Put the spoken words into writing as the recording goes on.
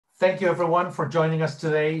Thank you, everyone, for joining us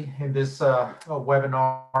today in this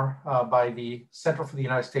webinar by the Center for the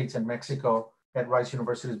United States and Mexico at Rice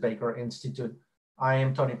University's Baker Institute. I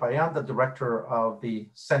am Tony Payan, the director of the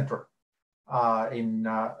center in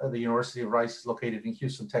the University of Rice, located in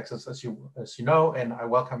Houston, Texas, as you know, and I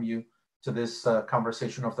welcome you to this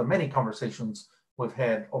conversation of the many conversations we've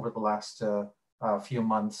had over the last few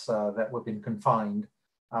months that we've been confined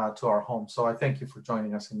to our home. So I thank you for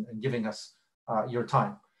joining us and giving us your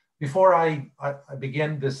time. Before I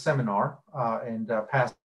begin this seminar and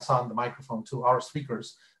pass on the microphone to our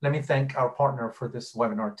speakers, let me thank our partner for this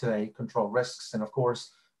webinar today, Control Risks, and of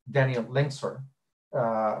course, Daniel Linkser,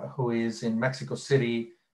 who is in Mexico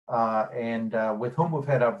City and with whom we've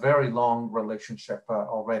had a very long relationship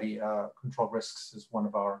already. Control Risks is one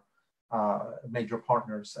of our major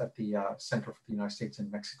partners at the Center for the United States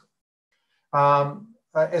and Mexico.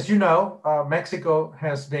 As you know, Mexico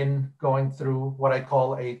has been going through what I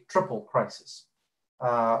call a triple crisis.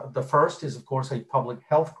 The first is, of course, a public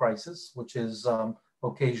health crisis, which is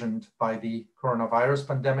occasioned by the coronavirus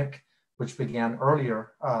pandemic, which began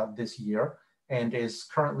earlier this year and is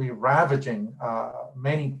currently ravaging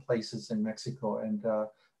many places in Mexico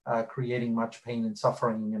and creating much pain and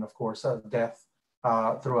suffering and, of course, death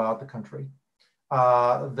throughout the country.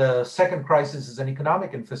 The second crisis is an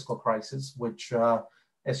economic and fiscal crisis, which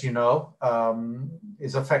as you know,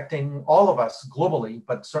 is affecting all of us globally,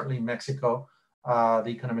 but certainly Mexico. The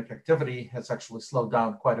economic activity has actually slowed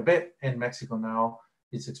down quite a bit, and Mexico now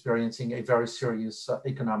is experiencing a very serious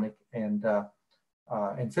economic and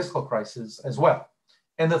fiscal crisis as well.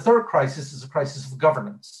 And the third crisis is a crisis of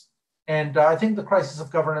governance. And I think the crisis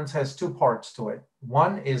of governance has two parts to it.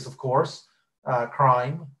 One is, of course,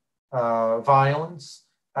 crime, violence,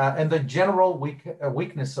 and the general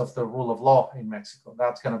weakness of the rule of law in Mexico.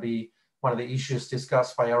 That's going to be one of the issues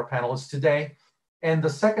discussed by our panelists today. And the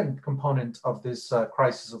second component of this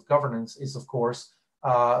crisis of governance is, of course,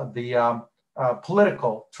 the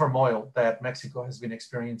political turmoil that Mexico has been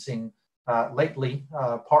experiencing lately,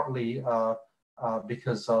 partly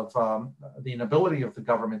because of the inability of the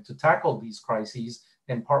government to tackle these crises,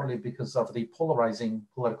 and partly because of the polarizing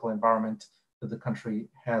political environment that the country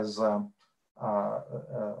has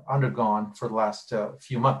undergone for the last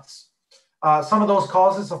few months. Some of those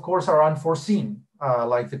causes, of course, are unforeseen,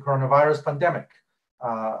 like the coronavirus pandemic.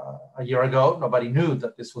 A year ago, nobody knew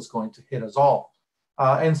that this was going to hit us all.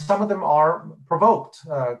 And some of them are provoked,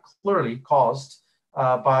 clearly caused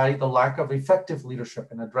by the lack of effective leadership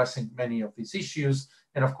in addressing many of these issues,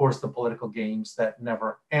 and of course, the political games that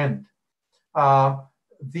never end.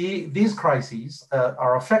 These crises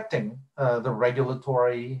are affecting the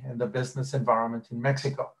regulatory and the business environment in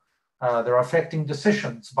Mexico. They're affecting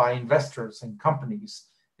decisions by investors and companies.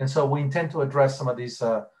 And so we intend to address some of these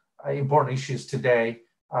important issues today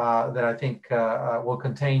that I think will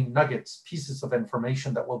contain nuggets, pieces of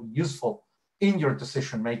information that will be useful in your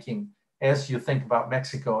decision-making as you think about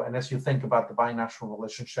Mexico and as you think about the binational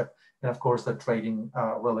relationship and, of course, the trading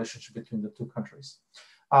relationship between the two countries.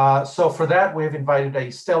 So for that, we have invited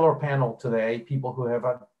a stellar panel today, people who have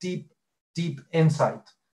a deep, deep insight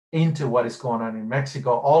into what is going on in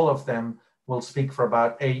Mexico. All of them will speak for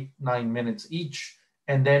about 8-9 minutes each,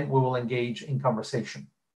 and then we will engage in conversation.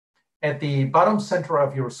 At the bottom center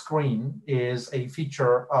of your screen is a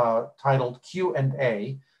feature titled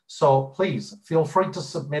Q&A. So please feel free to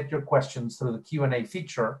submit your questions through the Q&A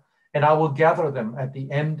feature, and I will gather them at the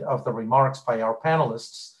end of the remarks by our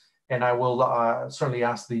panelists, and I will certainly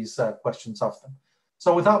ask these questions of them.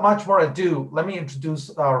 So without much more ado, let me introduce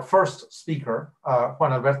our first speaker,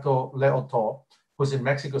 Juan Alberto Leoto, who's in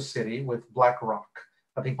Mexico City with BlackRock.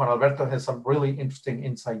 I think Juan Alberto has some really interesting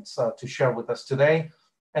insights to share with us today,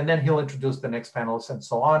 and then he'll introduce the next panelists and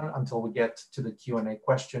so on until we get to the Q&A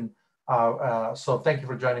question. So thank you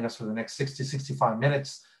for joining us for the next 60-65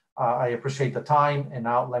 minutes. I appreciate the time, and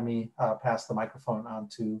now let me pass the microphone on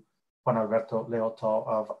to Juan Alberto Leoto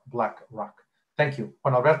of BlackRock. Thank you,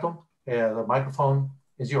 Juan Alberto. The microphone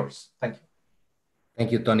is yours. Thank you.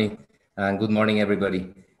 Thank you, Tony, and good morning,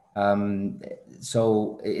 everybody.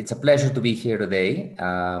 So it's a pleasure to be here today,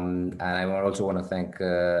 and I also want to thank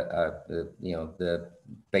the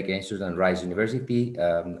Baker Institute and Rice University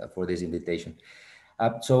for this invitation.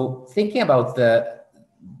 So thinking about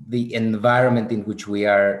the environment in which we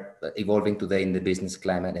are evolving today in the business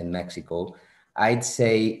climate in Mexico, I'd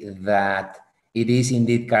say that it is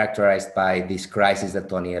indeed characterized by this crisis that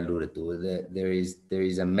Tony alluded to. There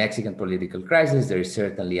is a Mexican political crisis. There is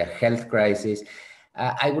certainly a health crisis.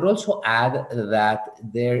 I would also add that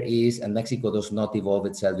there is, and Mexico does not evolve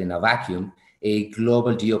itself in a vacuum, a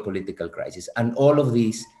global geopolitical crisis. And all of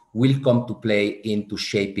these will come to play into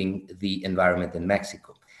shaping the environment in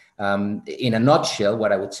Mexico. In a nutshell,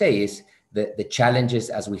 what I would say is the challenges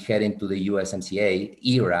as we head into the USMCA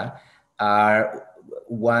era are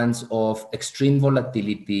ones of extreme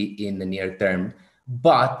volatility in the near term,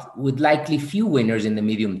 but with likely few winners in the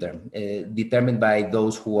medium term, determined by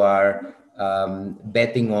those who are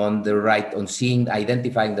betting on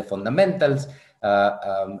identifying the fundamentals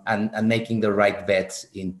and making the right bets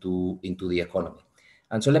into the economy.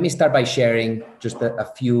 And so let me start by sharing just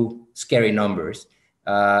a few scary numbers.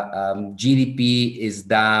 GDP is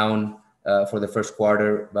down for the first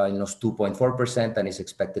quarter by 2.4% and is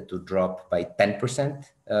expected to drop by 10%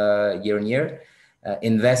 year on year.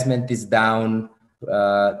 Investment is down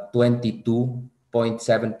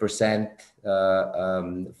 22.7%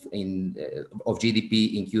 of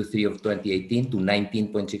GDP in Q3 of 2018 to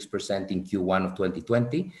 19.6% in Q1 of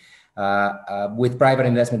 2020, with private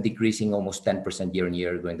investment decreasing almost 10% year on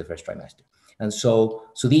year during the first trimester. And so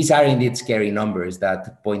these are indeed scary numbers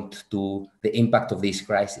that point to the impact of this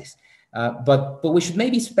crisis. But we should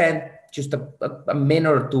maybe spend just a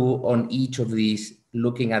minute or two on each of these,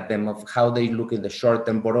 looking at them of how they look in the short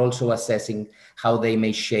term, but also assessing how they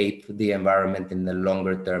may shape the environment in the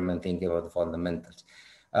longer term and thinking about the fundamentals.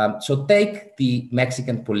 So take the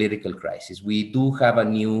Mexican political crisis. We do have a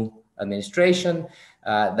new administration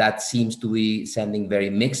that seems to be sending very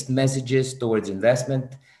mixed messages towards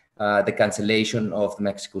investment. The cancellation of the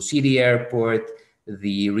Mexico City airport,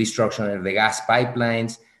 the restructuring of the gas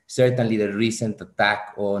pipelines, certainly the recent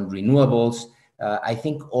attack on renewables. I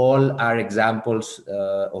think all are examples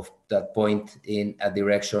of that point in a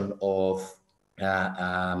direction of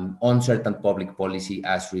uncertain public policy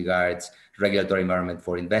as regards regulatory environment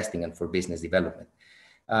for investing and for business development.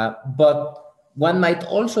 But one might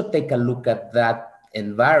also take a look at that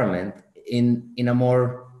environment in a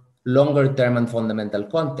more longer term and fundamental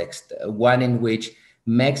context, one in which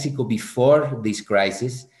Mexico before this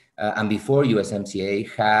crisis and before USMCA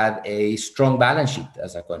had a strong balance sheet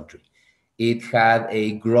as a country. It had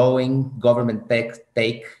a growing government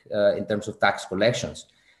take in terms of tax collections.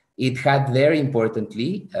 It had, very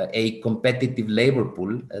importantly, a competitive labor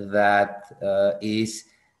pool that is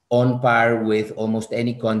on par with almost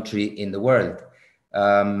any country in the world.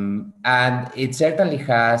 And it certainly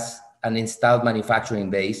has an installed manufacturing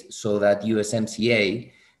base so that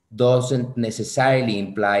USMCA doesn't necessarily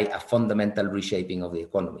imply a fundamental reshaping of the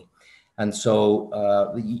economy. And so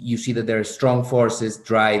you see that there are strong forces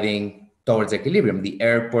driving towards equilibrium. The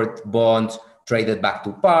airport bonds traded back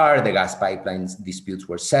to par, the gas pipelines disputes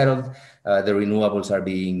were settled, the renewables are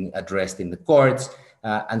being addressed in the courts.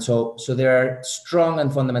 And so there are strong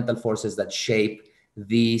and fundamental forces that shape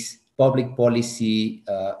these public policy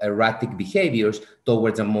erratic behaviors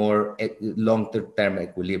towards a more long-term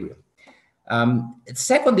equilibrium.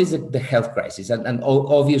 Second is the health crisis, and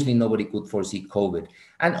obviously nobody could foresee COVID.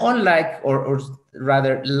 And unlike, or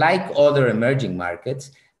rather like other emerging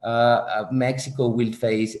markets, Mexico will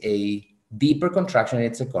face a deeper contraction in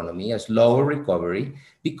its economy, a slower recovery,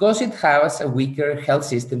 because it has a weaker health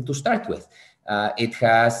system to start with. It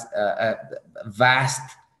has a vast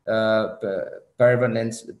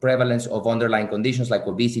prevalence of underlying conditions like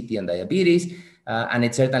obesity and diabetes, and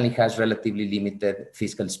it certainly has relatively limited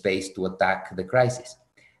fiscal space to attack the crisis.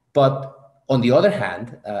 But on the other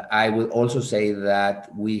hand, I will also say that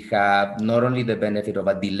we have not only the benefit of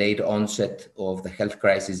a delayed onset of the health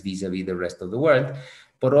crisis vis-a-vis the rest of the world,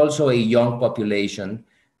 but also a young population,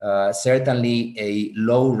 certainly a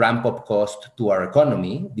low ramp-up cost to our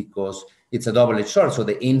economy because it's a double-edged sword. So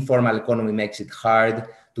the informal economy makes it hard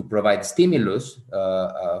to provide stimulus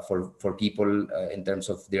for people in terms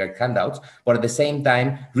of direct handouts. But at the same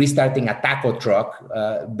time, restarting a taco truck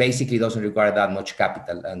basically doesn't require that much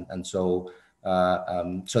capital. And so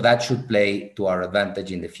that should play to our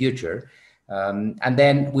advantage in the future. And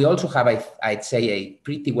then we also have, I'd say, a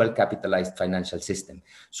pretty well-capitalized financial system.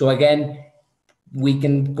 So again, we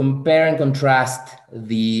can compare and contrast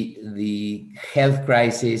the health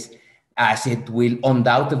crisis as it will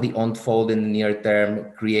undoubtedly unfold in the near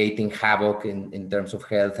term, creating havoc in terms of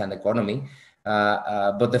health and economy.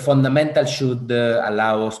 But the fundamentals should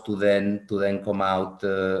allow us to then come out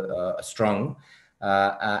strong.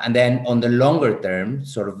 And then on the longer term,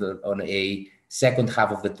 sort of on a second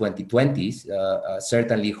half of the 2020s,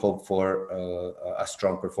 certainly hope for a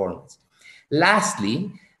strong performance.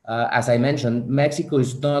 Lastly, as I mentioned, Mexico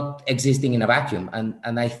is not existing in a vacuum.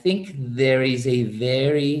 And I think there is a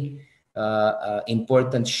very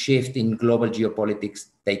important shift in global geopolitics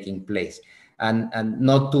taking place. And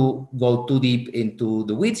not to go too deep into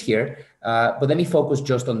the weeds here, but let me focus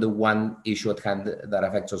just on the one issue at hand that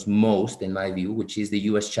affects us most, in my view, which is the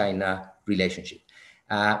US-China relationship.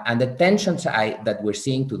 And the tensions that we're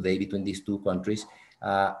seeing today between these two countries,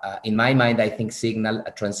 in my mind, I think signal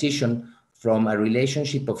a transition from a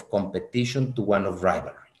relationship of competition to one of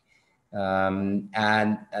rivalry.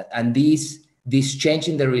 And this change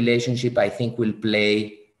in the relationship, I think, will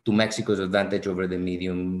play to Mexico's advantage over the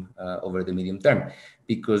medium term,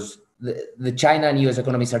 because the China and US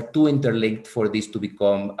economies are too interlinked for this to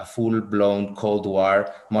become a full-blown Cold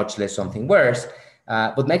War, much less something worse.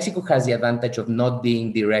 But Mexico has the advantage of not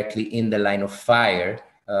being directly in the line of fire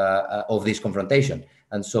of this confrontation.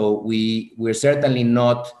 And so we're certainly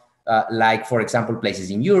not like, for example,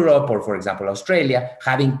 places in Europe or, for example, Australia,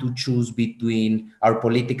 having to choose between our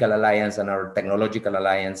political alliance and our technological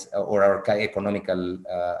alliance or our economical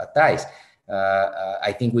ties.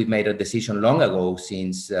 I think we've made a decision long ago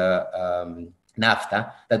since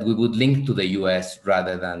NAFTA that we would link to the US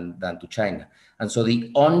rather than to China. And so the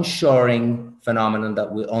onshoring phenomenon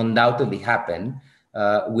that will undoubtedly happen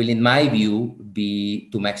will, in my view, be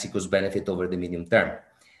to Mexico's benefit over the medium term.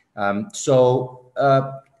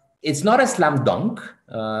 It's not a slam dunk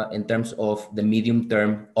in terms of the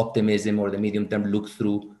medium-term optimism or the medium-term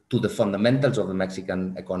look-through to the fundamentals of the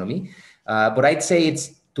Mexican economy. But I'd say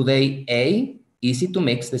it's today, easy to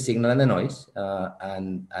mix the signal and the noise,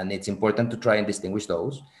 and it's important to try and distinguish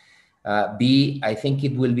those. B, I think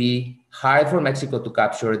it will be hard for Mexico to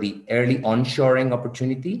capture the early onshoring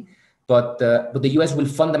opportunity, but the US will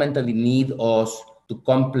fundamentally need us to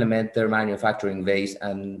complement their manufacturing base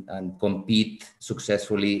and compete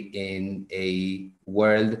successfully in a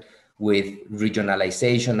world with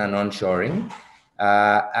regionalization and onshoring.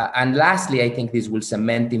 And lastly, I think this will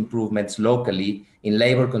cement improvements locally in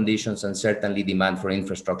labor conditions and certainly demand for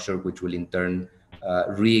infrastructure, which will in turn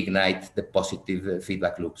reignite the positive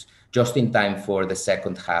feedback loops just in time for the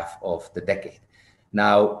second half of the decade.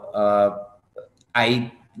 Now,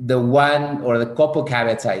 the one or the couple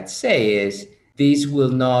caveats I'd say is this will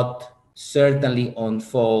not certainly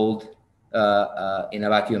unfold in a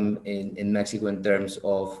vacuum in Mexico in terms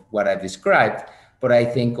of what I've described, but I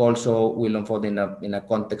think also will unfold in a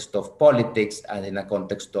context of politics and in a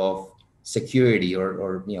context of security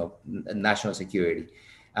or national security.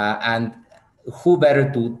 And who better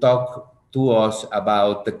to talk to us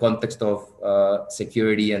about the context of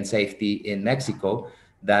security and safety in Mexico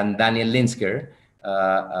than Daniel Linsker,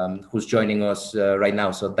 who's joining us right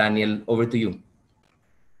now. So Daniel, over to you.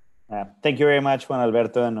 Thank you very much, Juan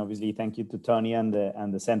Alberto, and obviously thank you to Tony and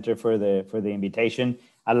the Center for the invitation.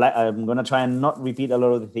 I'm going to try and not repeat a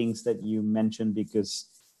lot of the things that you mentioned because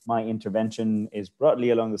my intervention is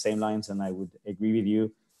broadly along the same lines, and I would agree with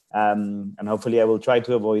you. And hopefully, I will try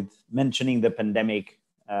to avoid mentioning the pandemic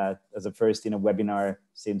as a first in a webinar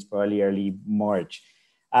since probably early March.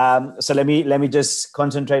 So let me just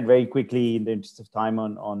concentrate very quickly in the interest of time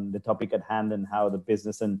on the topic at hand and how the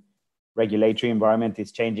business and regulatory environment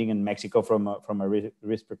is changing in Mexico from a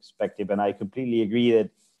risk perspective. And I completely agree that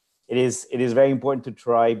it is very important to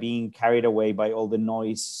try being carried away by all the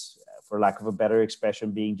noise, for lack of a better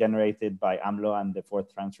expression, being generated by AMLO and the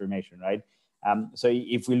fourth transformation, right? So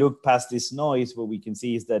if we look past this noise, what we can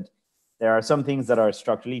see is that there are some things that are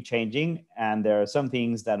structurally changing, and there are some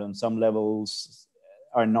things that on some levels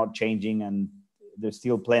are not changing, and there's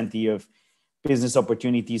still plenty of business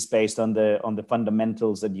opportunities based on the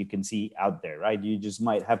fundamentals that you can see out there, right? You just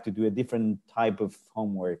might have to do a different type of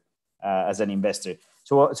homework as an investor.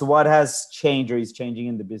 So what has changed or is changing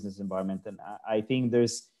in the business environment? And I think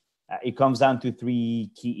it comes down to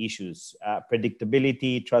three key issues: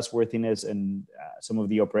 predictability, trustworthiness, and some of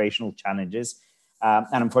the operational challenges.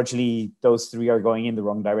 And unfortunately, those three are going in the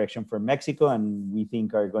wrong direction for Mexico, and we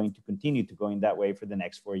think are going to continue to go in that way for the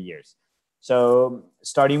next 4 years. So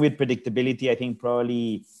starting with predictability, I think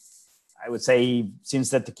probably, I would say since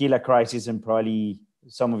the tequila crisis, and probably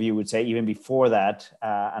some of you would say even before that,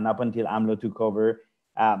 and up until AMLO took over,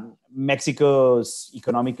 Mexico's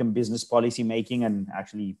economic and business policy making, and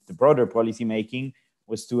actually the broader policy making,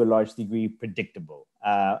 was to a large degree predictable.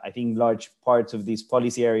 I think large parts of these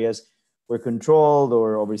policy areas were controlled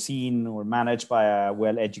or overseen or managed by a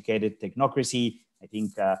well-educated technocracy. I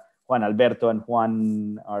think Juan Alberto and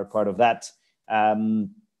Juan are part of that.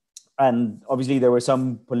 And obviously there were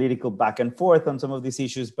some political back and forth on some of these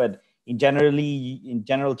issues, but in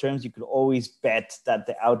general terms, you could always bet that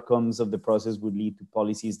the outcomes of the process would lead to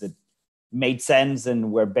policies that made sense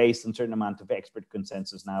and were based on a certain amount of expert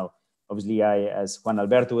consensus. Now, obviously, as Juan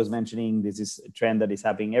Alberto was mentioning, this is a trend that is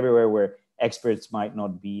happening everywhere where experts might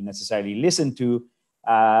not be necessarily listened to,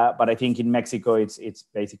 But I think in Mexico, it's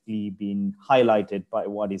basically been highlighted by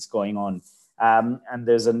what is going on. And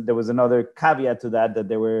there was another caveat to that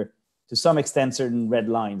there were, to some extent, certain red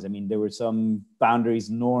lines. I mean, there were some boundaries,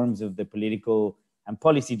 norms of the political and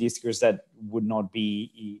policy discourse that would not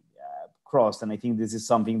be crossed. And I think this is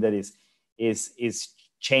something that is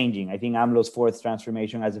changing. I think AMLO's fourth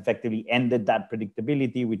transformation has effectively ended that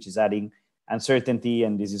predictability, which is adding uncertainty.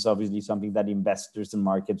 And this is obviously something that investors and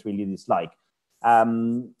markets really dislike.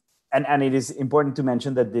 And it is important to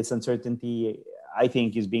mention that this uncertainty, I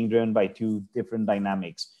think, is being driven by two different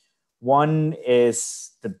dynamics. One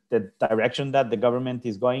is the direction that the government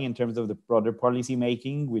is going in terms of the broader policy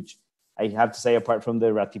making, which I have to say, apart from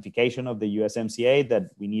the ratification of the USMCA,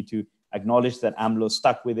 that we need to acknowledge that AMLO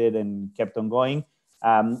stuck with it and kept on going,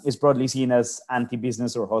 is broadly seen as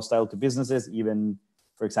anti-business or hostile to businesses. Even,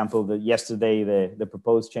 for example, yesterday, the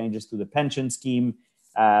proposed changes to the pension scheme,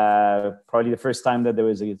 probably the first time that there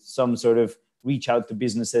was some sort of reach out to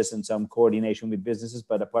businesses and some coordination with businesses.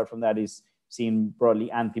 But apart from that, is seen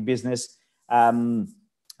broadly anti-business. And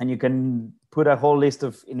you can put a whole list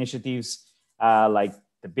of initiatives like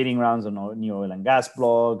the bidding rounds on new oil and gas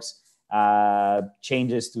blocks,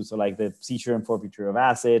 changes to like the seizure and forfeiture of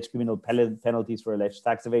assets, criminal penalties for alleged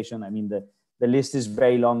tax evasion. I mean, the list is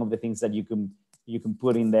very long of the things that you can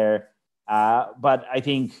put in there. But I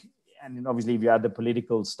think, and obviously if you add the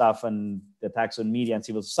political stuff and the tax on media and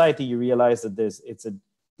civil society, you realize that it's a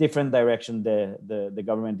different direction the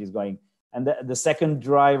government is going. And the second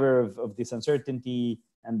driver of this uncertainty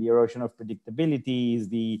and the erosion of predictability is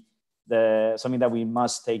the something that we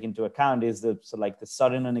must take into account is the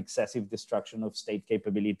sudden and excessive destruction of state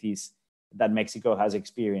capabilities that Mexico has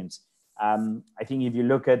experienced. I think if you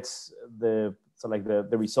look at the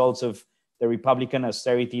results of the Republican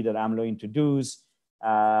austerity that AMLO introduced,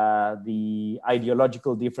 the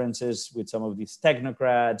ideological differences with some of these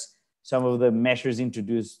technocrats, some of the measures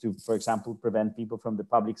introduced to, for example, prevent people from the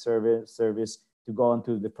public service to go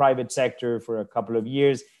into the private sector for a couple of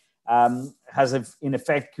years, has in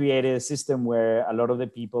effect created a system where a lot of the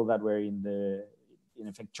people that were in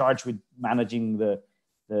effect charged with managing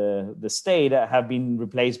the state have been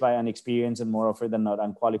replaced by unexperienced and more often than not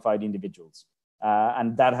unqualified individuals.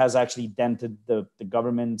 And that has actually dented the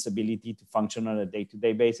government's ability to function on a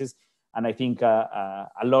day-to-day basis. And I think a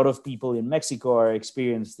lot of people in Mexico are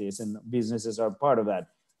experiencing this, and businesses are part of that.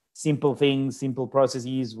 Simple things, simple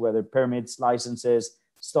processes, whether permits, licenses,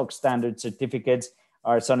 stock standard certificates,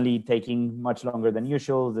 are suddenly taking much longer than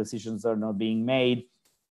usual. Decisions are not being made.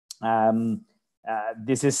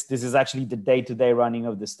 This is actually the day-to-day running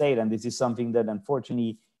of the state, and this is something that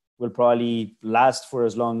unfortunately will probably last for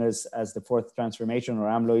as long as the fourth transformation or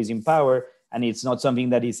AMLO is in power, and it's not something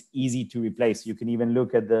that is easy to replace. You can even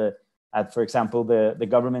look at for example, the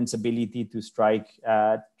government's ability to strike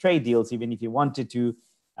trade deals, even if you wanted to.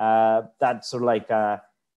 That's sort of like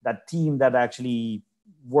that team that actually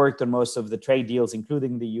worked on most of the trade deals,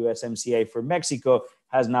 including the USMCA for Mexico,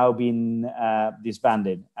 has now been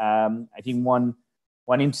disbanded. I think one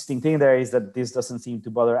interesting thing there is that this doesn't seem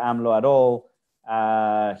to bother AMLO at all.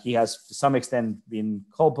 He has, to some extent, been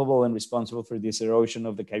culpable and responsible for this erosion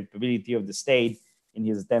of the capability of the state in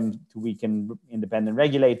his attempt to weaken independent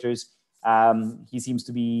regulators. He seems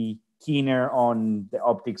to be keener on the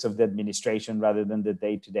optics of the administration rather than the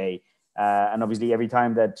day-to-day. And obviously, every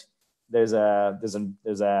time that there's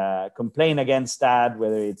a complaint against that,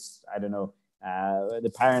 whether it's, I don't know,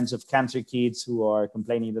 the parents of cancer kids who are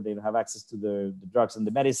complaining that they don't have access to the drugs and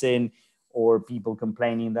the medicine, or people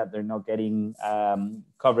complaining that they're not getting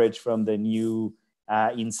coverage from the new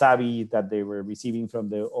INSABI that they were receiving from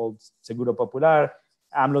the old Seguro Popular,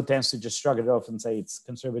 AMLO tends to just shrug it off and say it's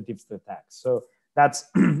conservatives to tax. So that's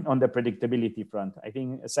on the predictability front. I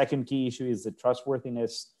think a second key issue is the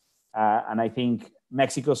trustworthiness. And I think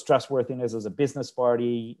Mexico's trustworthiness as a business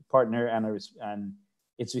partner and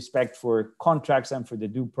its respect for contracts and for the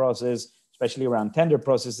due process, especially around tender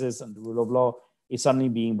processes and the rule of law, is suddenly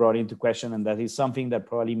being brought into question. And that is something that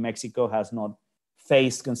probably Mexico has not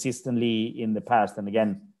faced consistently in the past. And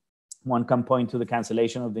again, one can point to the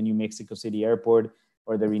cancellation of the New Mexico City airport,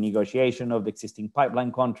 or the renegotiation of the existing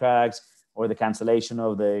pipeline contracts, or the cancellation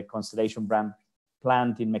of the Constellation brand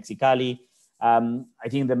plant in Mexicali. I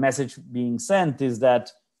think the message being sent is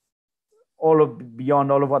that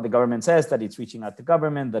beyond all of what the government says, that it's reaching out to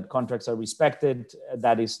government, that contracts are respected,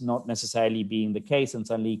 that is not necessarily being the case, and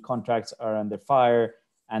suddenly contracts are under fire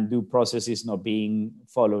and due process is not being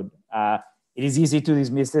followed. It is easy to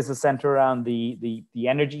dismiss this as centered around the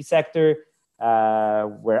energy sector,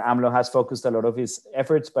 where AMLO has focused a lot of his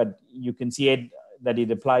efforts, but you can see that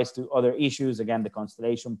it applies to other issues. Again, the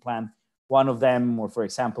Constellation plant One of them, or for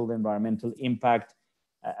example, the environmental impact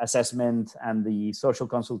assessment and the social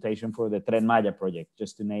consultation for the Tren Maya project,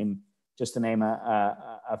 just to name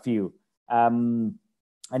a few. And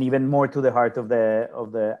even more to the heart of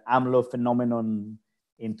the AMLO phenomenon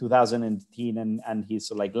in 2010 and his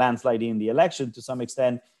like landsliding the election to some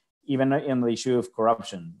extent, even in the issue of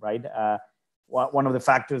corruption, right? One of the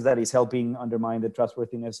factors that is helping undermine the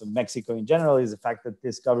trustworthiness of Mexico in general is the fact that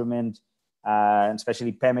this government, and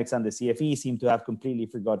especially Pemex and the CFE, seem to have completely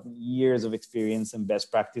forgotten years of experience and best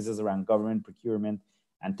practices around government procurement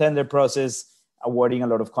and tender process, awarding a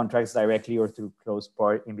lot of contracts directly or through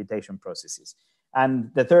closed-part invitation processes.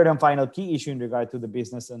 And the third and final key issue in regard to the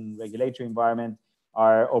business and regulatory environment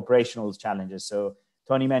are operational challenges. So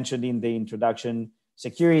Tony mentioned in the introduction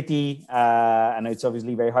security, and it's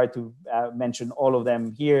obviously very hard to mention all of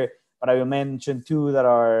them here, but I will mention two that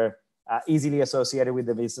are easily associated with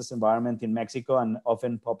the business environment in Mexico and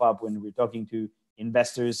often pop up when we're talking to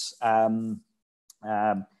investors,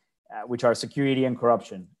 which are security and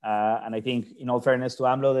corruption. And I think in all fairness to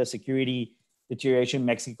AMLO, the security deterioration in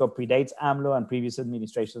Mexico predates AMLO, and previous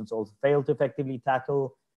administrations also failed to effectively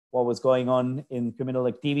tackle what was going on in criminal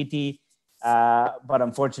activity. But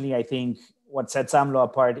unfortunately, I think what sets AMLO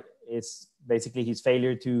apart is basically his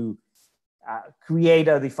failure to create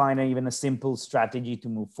or define even a simple strategy to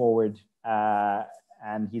move forward,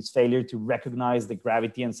 and his failure to recognize the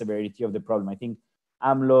gravity and severity of the problem. I think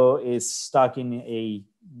AMLO is stuck in a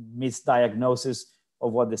misdiagnosis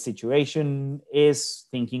of what the situation is,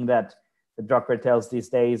 thinking that the drug cartels these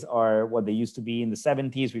days are what they used to be in the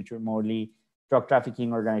 70s, which were mostly drug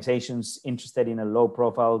trafficking organizations interested in a low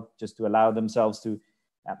profile just to allow themselves to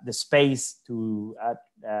the space to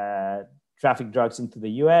traffic drugs into the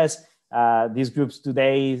US. These groups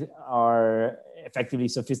today are effectively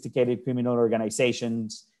sophisticated criminal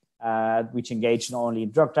organizations which engage not only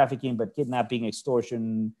in drug trafficking, but kidnapping,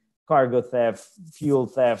 extortion, cargo theft, fuel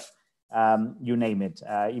theft, you name it,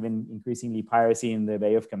 even increasingly piracy in the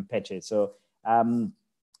Bay of Campeche. So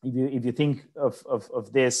if you think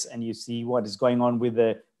of this and you see what is going on with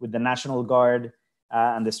the National Guard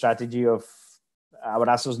and the strategy of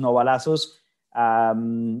abrazos no balazos,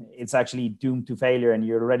 it's actually doomed to failure. And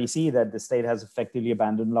you already see that the state has effectively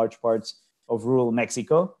abandoned large parts of rural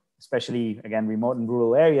Mexico, especially, again, remote and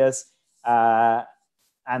rural areas.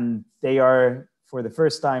 And they are, for the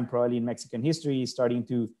first time probably in Mexican history, starting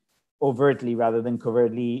to overtly rather than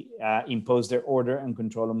covertly impose their order and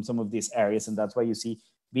control on some of these areas. And that's why you see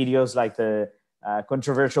videos like the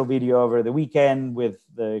controversial video over the weekend with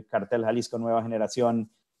the Cartel Jalisco Nueva Generación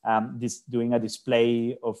doing a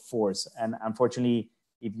display of force. And unfortunately,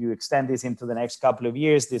 if you extend this into the next couple of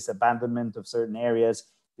years, this abandonment of certain areas,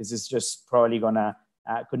 this is just probably going to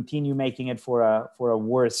continue making it for a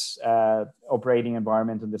worse operating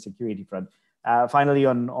environment on the security front. Finally,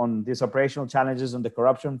 on these operational challenges on the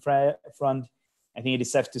corruption front, I think it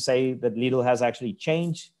is safe to say that little has actually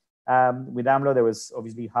changed. With AMLO, there was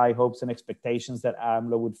obviously high hopes and expectations that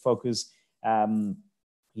AMLO would focus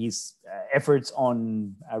his efforts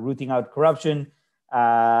on rooting out corruption,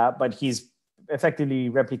 but he's effectively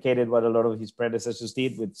replicated what a lot of his predecessors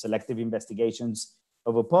did with selective investigations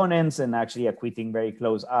of opponents and actually acquitting very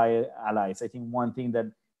close allies. I think one thing that,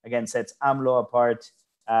 again, sets AMLO apart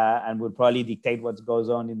and will probably dictate what goes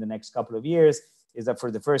on in the next couple of years is that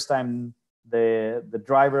for the first time, the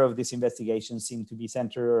driver of this investigation seemed to be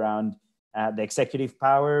centered around the executive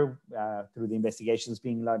power through the investigations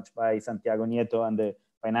being launched by Santiago Nieto and the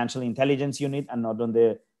Financial Intelligence Unit, and not on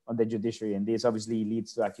the judiciary. And this obviously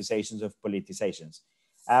leads to accusations of politicization.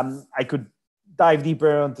 I could dive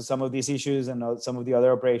deeper into some of these issues and some of the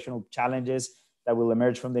other operational challenges that will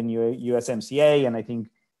emerge from the new USMCA. And I think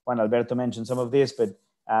Juan Alberto mentioned some of this, but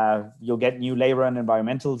you'll get new labor and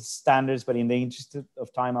environmental standards. But in the interest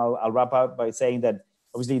of time, I'll wrap up by saying that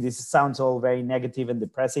obviously this sounds all very negative and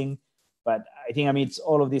depressing, but I think amidst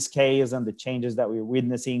all of this chaos and the changes that we're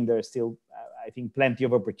witnessing, there's still, I think, plenty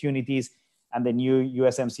of opportunities. And the new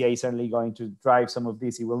USMCA is certainly going to drive some of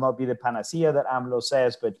this. It will not be the panacea that AMLO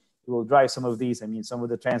says, but it will drive some of these. I mean, some of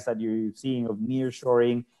the trends that you're seeing of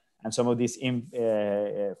nearshoring and some of these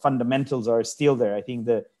fundamentals are still there. I think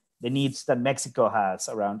the needs that Mexico has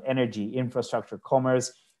around energy, infrastructure,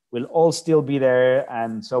 commerce will all still be there.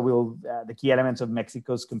 And so will the key elements of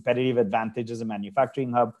Mexico's competitive advantage as a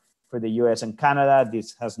manufacturing hub for the US and Canada.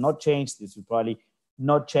 This has not changed. This will probably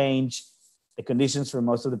not change. The conditions for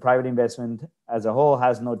most of the private investment as a whole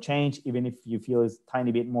has not changed, even if you feel it's a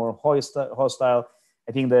tiny bit more hostile.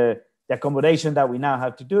 I think the accommodation that we now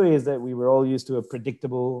have to do is that we were all used to a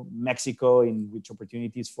predictable Mexico in which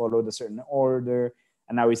opportunities followed a certain order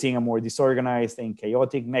And now we're seeing a more disorganized and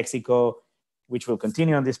chaotic Mexico, which will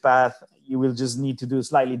continue on this path. You will just need to do a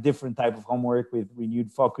slightly different type of homework with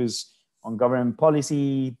renewed focus on government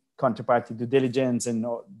policy, counterparty due diligence, and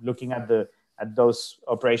looking at those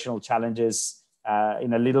operational challenges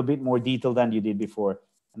in a little bit more detail than you did before.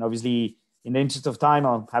 And obviously, in the interest of time,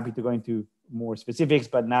 I'm happy to go into more specifics,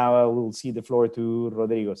 but now I will cede the floor to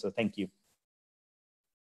Rodrigo. So thank you.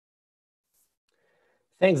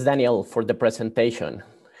 Thanks, Daniel, for the presentation.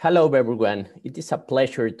 Hello, everyone. It is a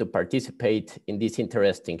pleasure to participate in this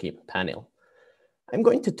interesting panel. I'm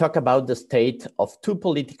going to talk about the state of two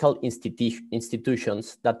political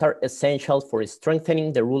institutions that are essential for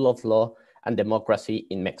strengthening the rule of law and democracy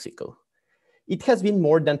in Mexico. It has been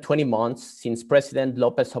more than 20 months since President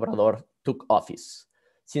López Obrador took office.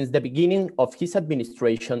 Since the beginning of his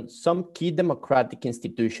administration, some key democratic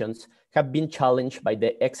institutions have been challenged by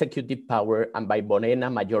the executive power and by Morena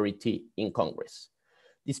majority in Congress.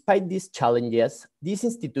 Despite these challenges, these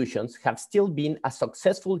institutions have still been a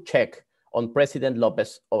successful check on President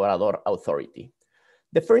López Obrador authority.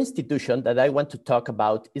 The first institution that I want to talk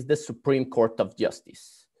about is the Supreme Court of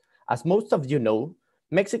Justice. As most of you know,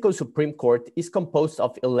 Mexico's Supreme Court is composed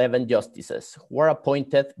of 11 justices who are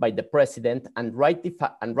appointed by the president and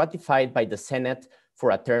ratified by the Senate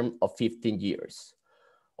for a term of 15 years.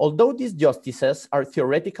 Although these justices are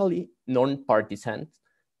theoretically non-partisan,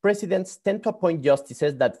 presidents tend to appoint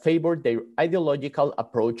justices that favor their ideological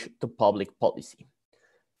approach to public policy.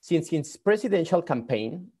 Since his presidential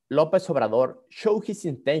campaign, López Obrador showed his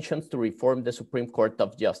intentions to reform the Supreme Court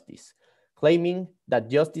of Justice, claiming that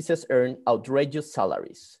justices earn outrageous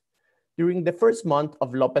salaries. During the first month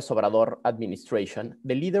of López Obrador administration,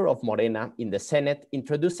 the leader of Morena in the Senate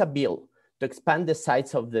introduced a bill to expand the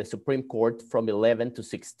size of the Supreme Court from 11 to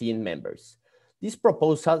 16 members. This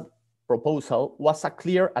proposal was a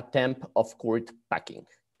clear attempt of court packing.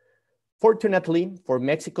 Fortunately for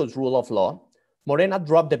Mexico's rule of law, Morena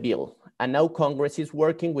dropped the bill, and now Congress is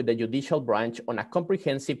working with the judicial branch on a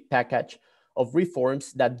comprehensive package of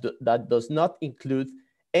reforms that does not include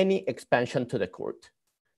any expansion to the court.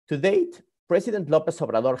 To date, President López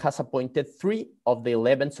Obrador has appointed 3 of the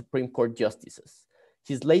 11 Supreme Court justices.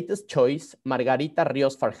 His latest choice, Margarita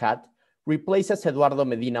Ríos Farjat, replaces Eduardo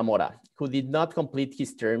Medina Mora, who did not complete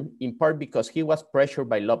his term, in part because he was pressured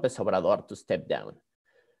by López Obrador to step down.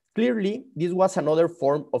 Clearly, this was another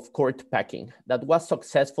form of court packing that was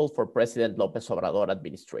successful for President López Obrador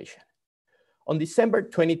administration. On December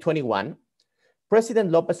 2021,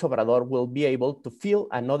 President López Obrador will be able to fill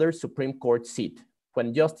another Supreme Court seat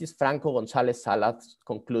when Justice Franco González Salas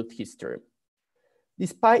concludes his term.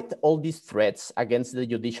 Despite all these threats against the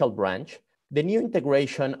judicial branch, the new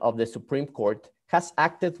integration of the Supreme Court has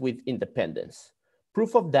acted with independence.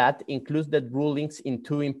 Proof of that includes the rulings in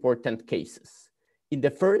 2 important cases. In the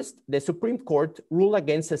first, the Supreme Court ruled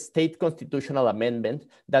against a state constitutional amendment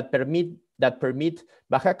that permit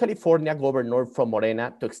Baja California governor from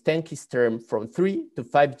Morena to extend his term from 3 to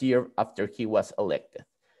 5 years after he was elected.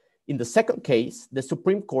 In the second case, the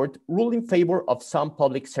Supreme Court ruled in favor of some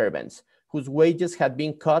public servants whose wages had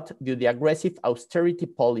been cut due to the aggressive austerity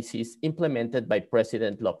policies implemented by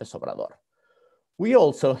President López Obrador. We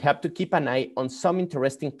also have to keep an eye on some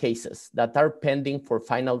interesting cases that are pending for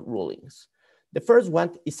final rulings. The first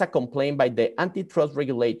one is a complaint by the antitrust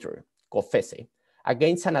regulator, COFECE,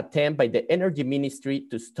 against an attempt by the Energy Ministry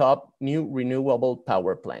to stop new renewable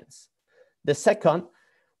power plants. The second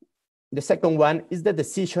one is the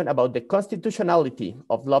decision about the constitutionality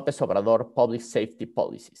of López Obrador public safety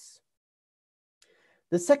policies.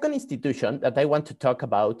 The second institution that I want to talk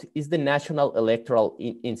about is the National Electoral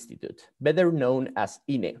Institute, better known as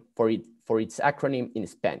INE for its acronym in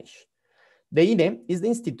Spanish. The INE is the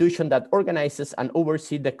institution that organizes and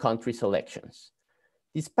oversees the country's elections.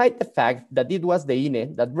 Despite the fact that it was the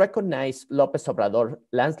INE that recognized López Obrador's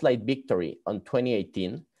landslide victory on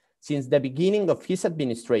 2018, since the beginning of his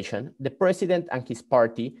administration, the president and his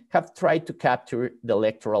party have tried to capture the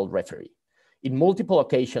electoral referee. In multiple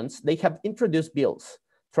occasions, they have introduced bills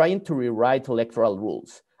trying to rewrite electoral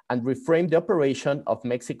rules and reframe the operation of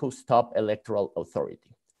Mexico's top electoral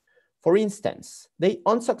authority. For instance, they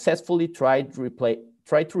unsuccessfully tried to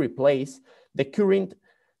replace the current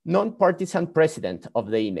non-partisan president of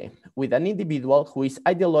the INE with an individual who is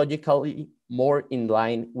ideologically more in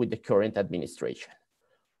line with the current administration.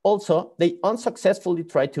 Also, they unsuccessfully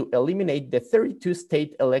tried to eliminate the 32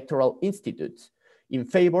 state electoral institutes in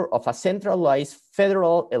favor of a centralized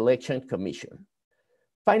federal election commission.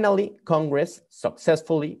 Finally, Congress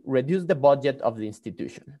successfully reduced the budget of the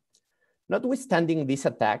institution. Notwithstanding these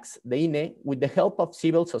attacks, the INE, with the help of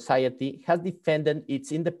civil society, has defended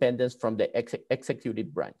its independence from the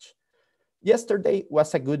executive branch. Yesterday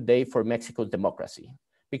was a good day for Mexico's democracy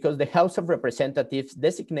because the House of Representatives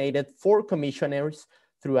designated 4 commissioners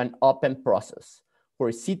through an open process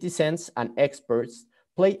where citizens and experts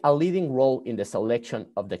play a leading role in the selection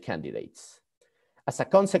of the candidates. As a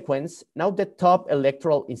consequence, now the top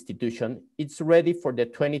electoral institution is ready for the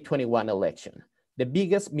 2021 election, the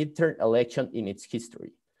biggest midterm election in its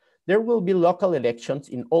history. There will be local elections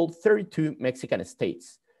in all 32 Mexican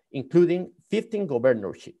states, including 15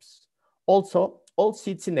 governorships. Also, all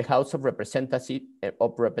seats in the House of Representatives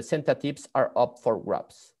are up for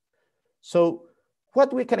grabs. So,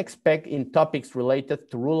 what we can expect in topics related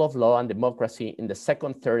to rule of law and democracy in the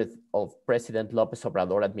second third of President López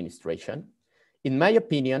Obrador administration? In my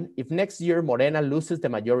opinion, if next year Morena loses the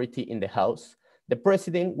majority in the House, the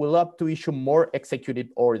president will opt to issue more executive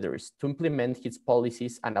orders to implement his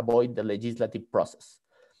policies and avoid the legislative process.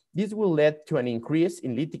 This will lead to an increase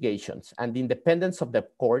in litigations, and the independence of the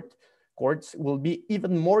courts will be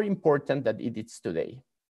even more important than it is today.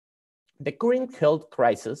 The current health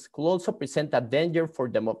crisis could also present a danger for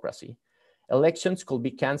democracy. Elections could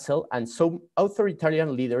be canceled, and some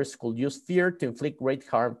authoritarian leaders could use fear to inflict great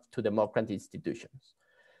harm to democratic institutions.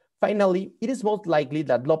 Finally, it is most likely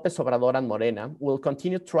that López Obrador and Morena will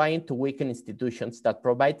continue trying to weaken institutions that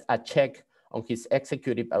provide a check on his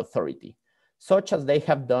executive authority, such as they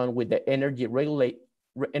have done with the energy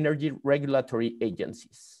regulatory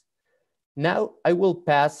agencies. Now, I will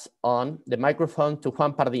pass on the microphone to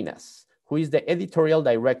Juan Pardinas, who is the editorial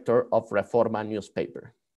director of Reforma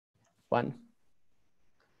newspaper. Juan.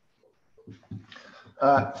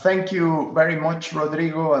 Thank you very much,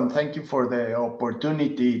 Rodrigo, and thank you for the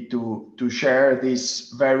opportunity to share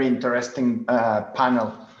this very interesting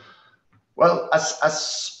panel. Well,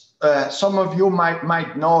 as some of you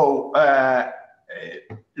might know,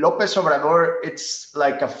 López Obrador, it's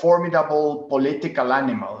like a formidable political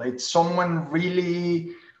animal. It's someone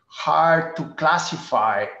really hard to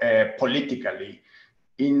classify politically.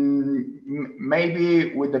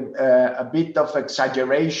 Maybe with a bit of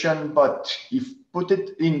exaggeration, but if put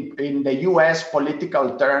it in the US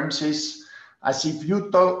political terms, is as if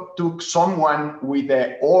you took someone with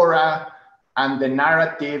the aura and the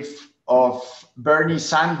narrative of Bernie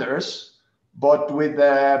Sanders, but with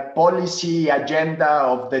the policy agenda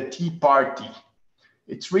of the Tea Party.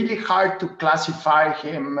 It's really hard to classify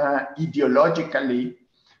him ideologically,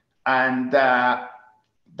 and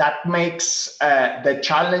that makes the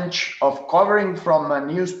challenge of covering from a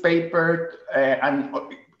newspaper and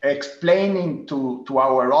explaining to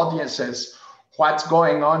our audiences what's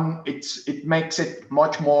going on, it makes it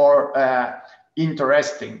much more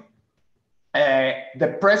interesting.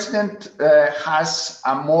 The president has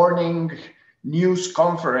a morning news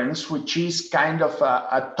conference, which is kind of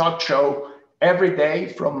a talk show every day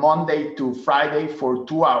from Monday to Friday for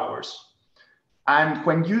 2 hours. And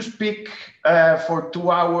when you speak for 2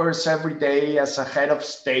 hours every day as a head of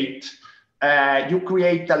state, you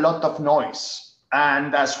create a lot of noise.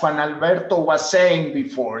 And as Juan Alberto was saying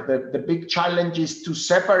before, the big challenge is to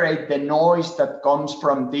separate the noise that comes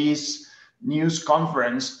from this news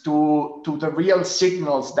conference to the real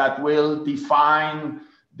signals that will define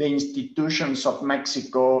the institutions of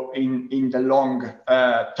Mexico in the long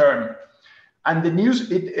term. And the news,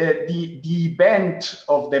 the event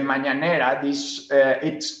of the Mañanera,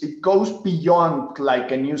 it goes beyond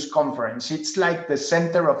like a news conference. It's like the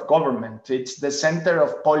center of government. It's the center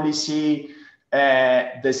of policy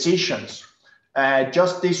decisions.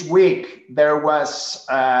 Just this week, there was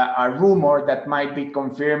a rumor that might be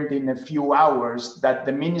confirmed in a few hours that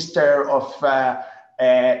the Minister of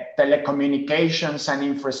Telecommunications and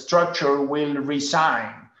Infrastructure will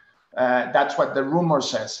resign. That's what the rumor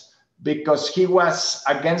says, because he was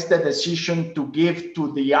against the decision to give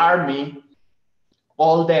to the army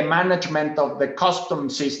all the management of the custom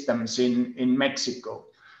systems in Mexico.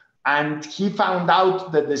 And he found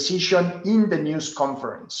out the decision in the news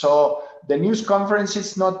conference. So the news conference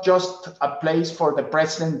is not just a place for the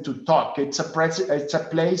president to talk. It's a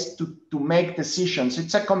place to make decisions.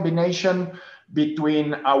 It's a combination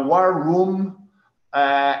between a war room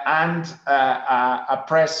and a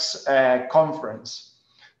press conference.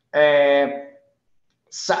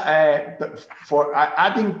 For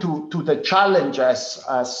adding to the challenge as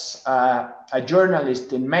a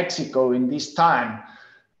journalist in Mexico in this time,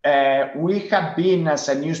 we have been, as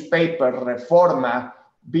a newspaper, Reforma,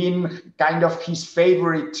 been kind of his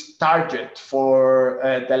favorite target for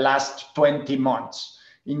the last 20 months.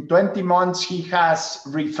 In 20 months, he has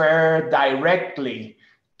referred directly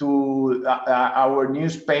to our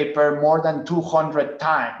newspaper more than 200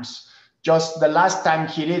 times. Just the last time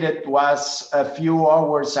he did it was a few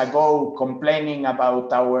hours ago, complaining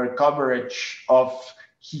about our coverage of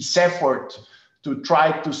his effort to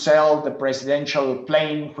try to sell the presidential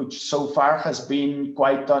plane, which so far has been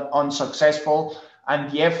quite unsuccessful.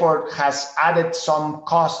 And the effort has added some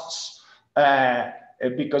costs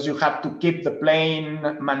because you have to keep the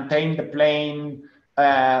plane, maintain the plane,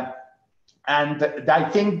 and I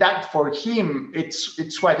think that for him,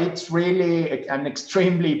 it's really an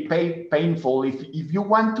extremely painful. If you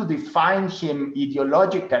want to define him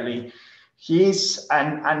ideologically, he's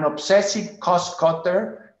an obsessive cost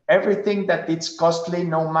cutter. Everything that it's costly,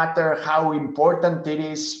 no matter how important it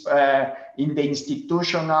is in the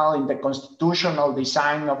institutional, in the constitutional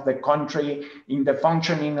design of the country, in the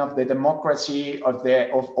functioning of the democracy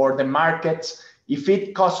or the markets, if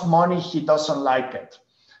it costs money, he doesn't like it.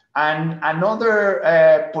 And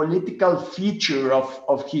another political feature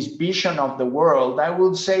of his vision of the world, I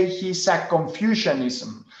would say he's a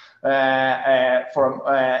Confucianism from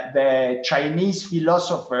the Chinese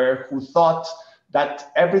philosopher who thought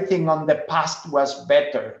that everything on the past was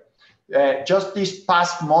better. Just this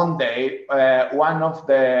past Monday, one of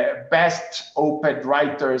the best op-ed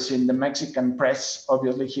writers in the Mexican press,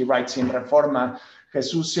 obviously he writes in Reforma,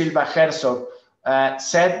 Jesus Silva Herzog,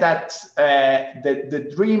 said that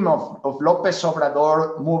the dream of López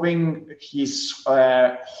Obrador moving his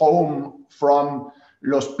home from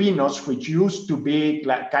Los Pinos, which used to be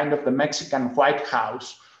like kind of the Mexican White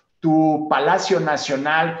House, to Palacio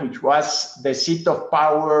Nacional, which was the seat of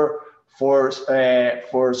power for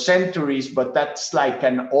centuries, but that's like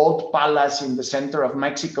an old palace in the center of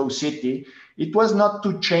Mexico City. It was not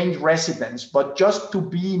to change residence, but just to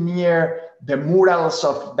be near the murals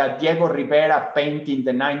that Diego Rivera painted in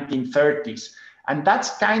the 1930s. And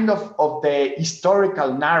that's kind of the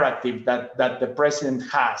historical narrative that the president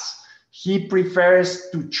has. He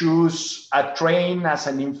prefers to choose a train as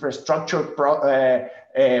an infrastructure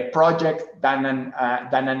project than an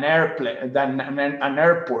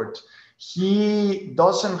airport. He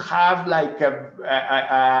doesn't have like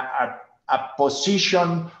a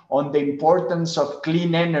position on the importance of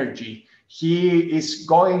clean energy. He is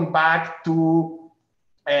going back to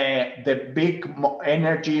the big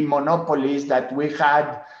energy monopolies that we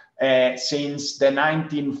had since the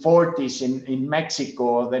 1940s in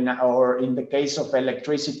Mexico, or in the case of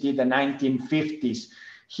electricity, the 1950s.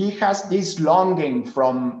 He has this longing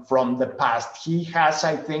from the past. He has,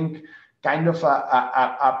 I think, kind of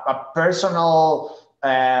a personal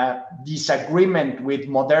disagreement with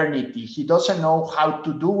modernity. He doesn't know how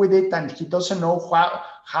to do with it, and he doesn't know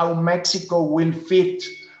how Mexico will fit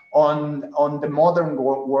on the modern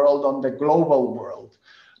world, on the global world.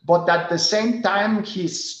 But at the same time,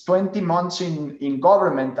 his 20 months in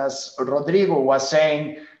government, as Rodrigo was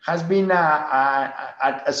saying, has been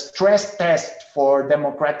a stress test for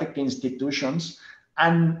democratic institutions.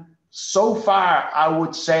 And so far, I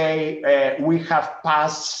would say we have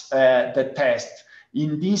passed the test.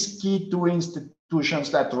 In these key two institutions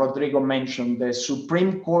that Rodrigo mentioned, the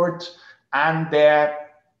Supreme Court and the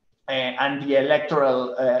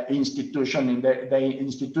electoral institution, the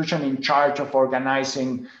institution in charge of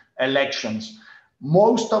organizing elections.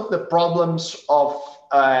 Most of the problems of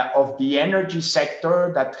the energy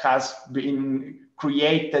sector that has been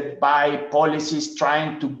created by policies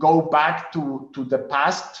trying to go back to the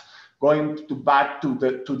past, back to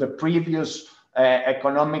the previous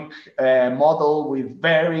economic model with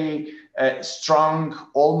very strong,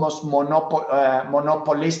 almost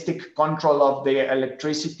monopolistic control of the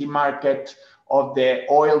electricity market, of the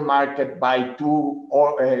oil market by two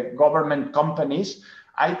government companies.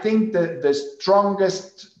 I think the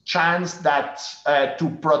strongest chance that to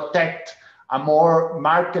protect a more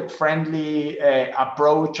market-friendly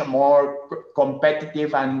approach, a more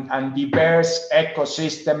competitive and diverse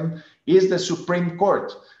ecosystem is the Supreme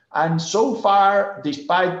Court. And so far,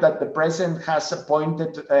 despite that the president has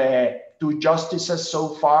appointed 2 justices so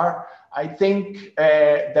far, I think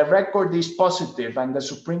the record is positive, and the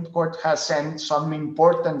Supreme Court has sent some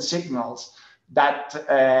important signals that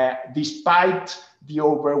despite the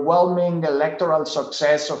overwhelming electoral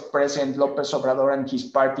success of President López Obrador and his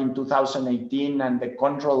party in 2018 and the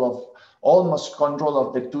almost control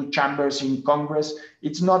of the 2 chambers in Congress,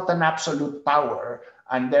 it's not an absolute power.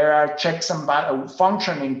 And there are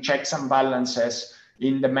functioning checks and balances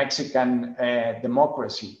in the Mexican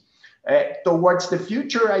democracy. Towards the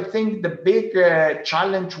future, I think the big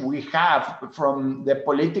challenge we have from the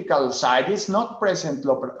political side is not President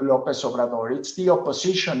López Obrador, it's the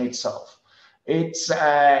opposition itself. It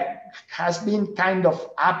has been kind of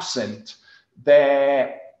absent.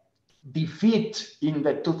 The defeat in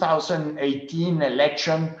the 2018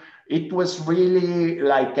 election, it was really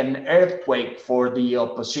like an earthquake for the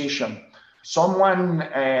opposition. Someone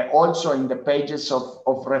also in the pages of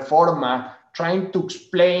Reforma trying to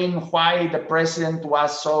explain why the president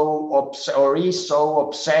was is so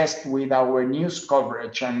obsessed with our news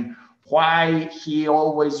coverage and why he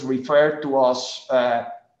always referred to us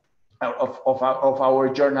of our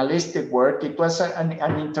journalistic work. It was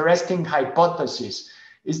an interesting hypothesis,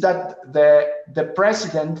 is that the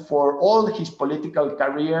president, for all his political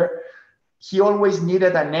career, he always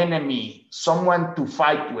needed an enemy, someone to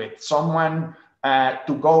fight with, someone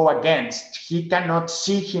to go against. He cannot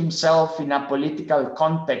see himself in a political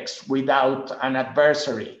context without an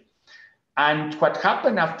adversary. And what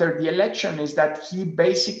happened after the election is that he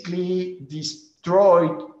basically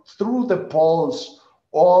destroyed through the polls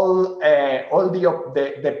all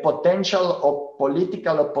the potential of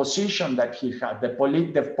political opposition that he had.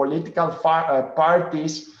 The political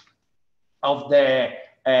parties of the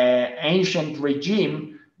ancient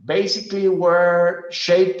regime basically were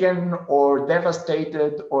shaken or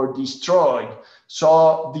devastated or destroyed.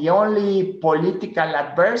 So the only political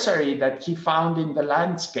adversary that he found in the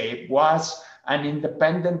landscape was an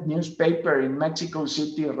independent newspaper in Mexico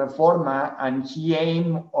City, Reforma, and he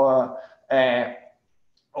aimed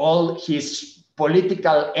all his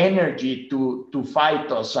political energy to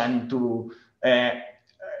fight us and to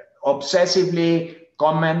obsessively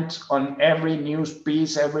comment on every news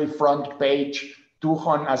piece, every front page,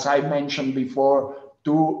 200, as I mentioned before,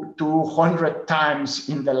 200 times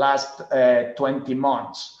in the last 20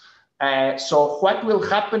 months. So what will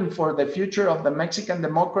happen for the future of the Mexican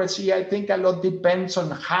democracy? I think a lot depends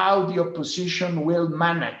on how the opposition will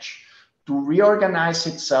manage to reorganize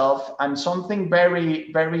itself, and something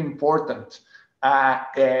very, very important.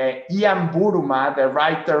 Ian Buruma, the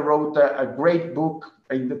writer, wrote a great book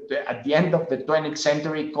at the end of the 20th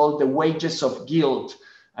century called The Wages of Guilt.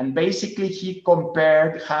 And basically he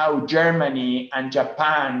compared how Germany and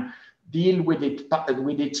Japan deal with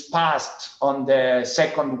its past on the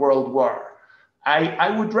Second World War. I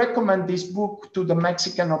would recommend this book to the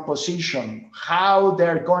Mexican opposition, how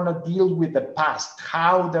they're gonna deal with the past,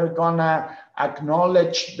 how they're gonna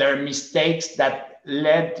acknowledge their mistakes that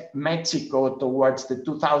led Mexico towards the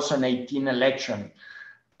 2018 election.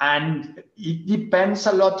 And it depends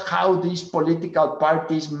a lot how these political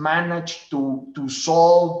parties manage to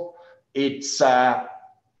solve its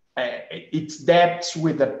debts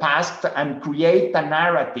with the past and create a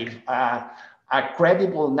narrative, a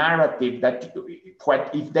credible narrative that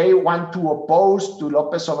if they want to oppose to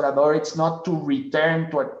López Obrador, it's not to return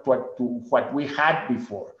to what we had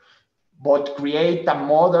before, but create a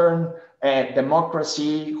modern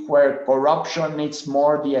democracy where corruption is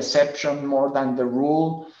more the exception more than the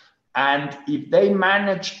rule. And if they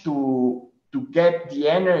manage to get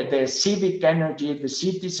the civic energy, the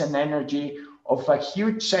citizen energy of a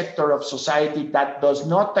huge sector of society that does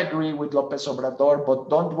not agree with López Obrador, but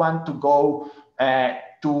don't want to go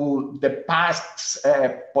to the past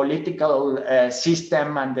political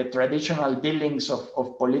system and the traditional dealings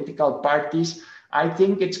of political parties, I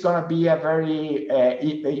think it's going to be a very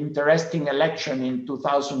interesting election in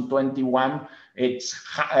 2021. It's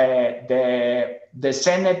the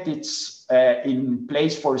Senate, it's in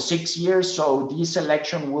place for 6 years, so this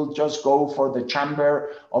election will just go for the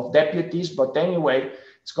Chamber of Deputies. But anyway,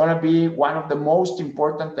 it's going to be one of the most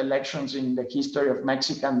important elections in the history of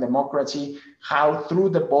Mexican democracy, how through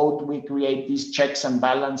the vote we create these checks and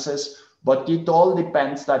balances. But it all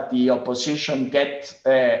depends that the opposition get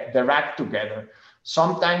their act together.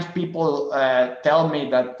 Sometimes people tell me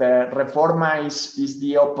that Reforma is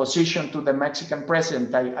the opposition to the Mexican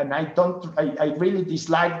president. I really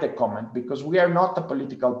dislike the comment, because we are not a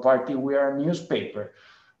political party, we are a newspaper.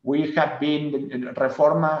 We have been,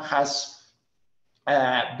 Reforma has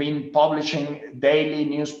been publishing daily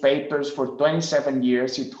newspapers for 27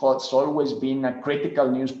 years. It has always been a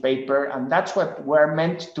critical newspaper, and that's what we're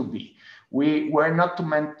meant to be. We're not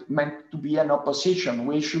meant to be an opposition.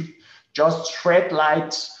 We should just shed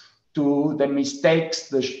lights to the mistakes,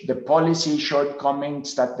 the policy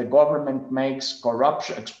shortcomings that the government makes,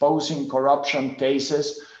 corruption, exposing corruption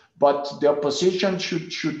cases, but the opposition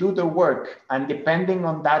should do the work. And depending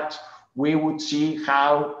on that, we would see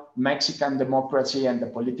how Mexican democracy and the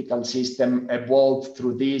political system evolved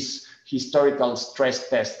through this historical stress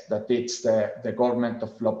test that it's the government of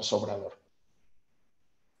López Obrador.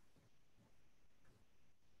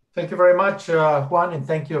 Thank you very much, Juan, and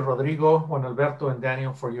thank you, Rodrigo, Juan Alberto, and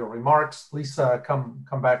Daniel, for your remarks. Please come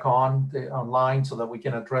back online so that we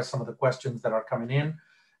can address some of the questions that are coming in.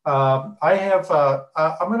 I'm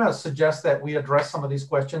going to suggest that we address some of these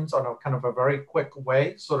questions on a kind of a very quick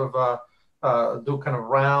way, sort of do kind of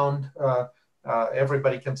round.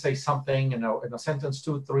 Everybody can say something, in a sentence,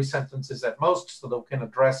 2-3 sentences at most, so that we can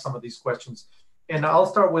address some of these questions. And I'll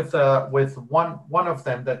start with one of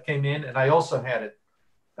them that came in, and I also had it.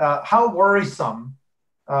 How worrisome,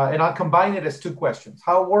 and I'll combine it as two questions.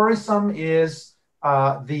 How worrisome is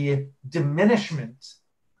the diminishment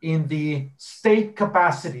in the state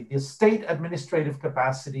capacity, the state administrative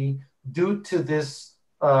capacity, due to this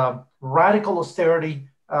radical austerity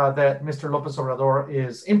that Mr. López Obrador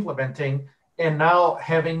is implementing, and now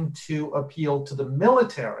having to appeal to the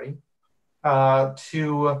military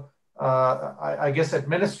to, I guess,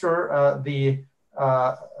 administer the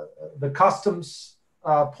customs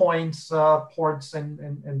points, ports,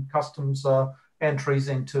 and customs entries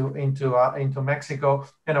into Mexico,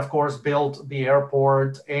 and of course build the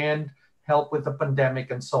airport and help with the pandemic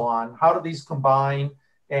and so on. How do these combine,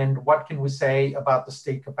 and what can we say about the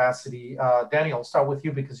state capacity? Daniel, I'll start with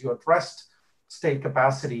you because you addressed state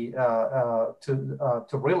capacity to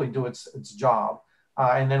really do its job,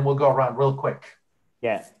 and then we'll go around real quick.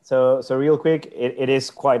 Yeah, so real quick, it is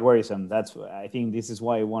quite worrisome. I think this is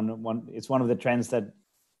why it's one of the trends that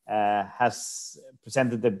has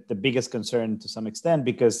presented the biggest concern to some extent,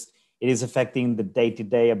 because it is affecting the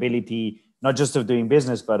day-to-day ability, not just of doing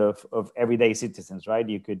business, but of everyday citizens, right?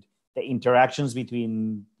 The interactions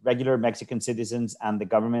between regular Mexican citizens and the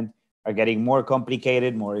government are getting more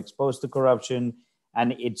complicated, more exposed to corruption,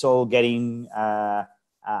 and it's all getting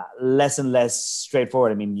less and less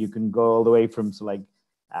straightforward. I mean, you can go all the way from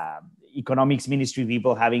economics ministry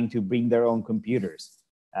people having to bring their own computers,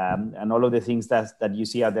 and all of the things that you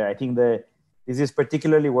see out there. I think this is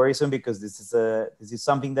particularly worrisome because this is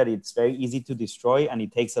something that it's very easy to destroy, and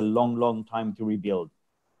it takes a long time to rebuild.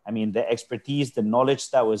 I mean, the expertise, the knowledge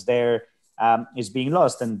that was there is being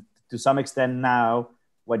lost, and to some extent now,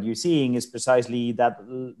 what you're seeing is precisely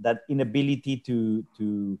that inability to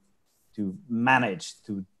manage,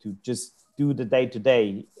 to just do the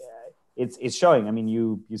day-to-day. It's showing. I mean,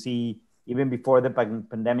 you see, even before the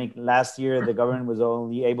pandemic last year, the government was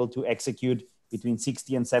only able to execute between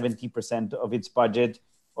 60 and 70% of its budget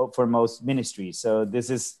for most ministries. So this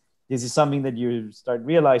is something that you start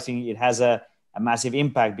realizing it has a massive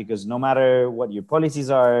impact, because no matter what your policies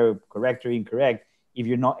are, correct or incorrect, if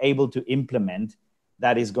you're not able to implement,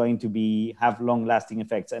 that is going to have long-lasting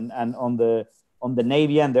effects. And on the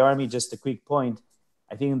Navy and the Army, just a quick point,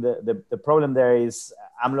 I think the problem there is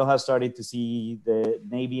AMLO has started to see the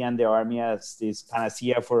Navy and the Army as this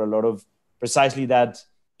panacea for a lot of precisely that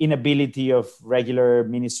inability of regular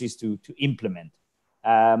ministries to implement.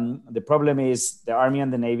 The problem is the Army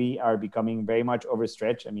and the Navy are becoming very much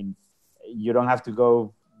overstretched. I mean, you don't have to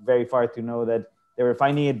go very far to know that they were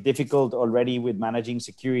finding it difficult already with managing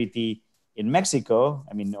security in Mexico.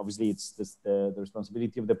 I mean, obviously it's the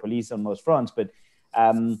responsibility of the police on most fronts, but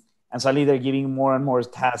and suddenly they're giving more and more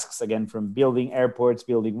tasks, again, from building airports,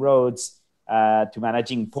 building roads, to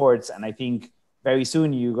managing ports. And I think very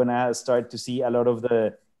soon you're gonna start to see a lot of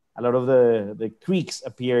the creaks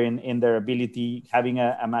appear in their ability, having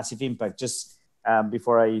a massive impact. Just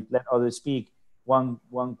before I let others speak, one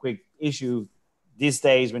quick issue. These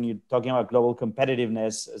days, when you're talking about global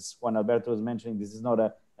competitiveness, as Juan Alberto was mentioning, this is not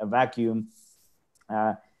a vacuum.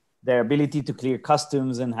 Their ability to clear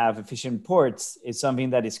customs and have efficient ports is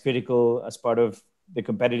something that is critical as part of the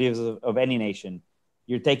competitiveness of any nation.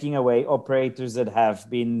 You're taking away operators that have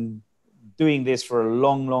been doing this for a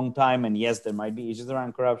long time. And yes, there might be issues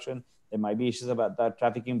around corruption. There might be issues about that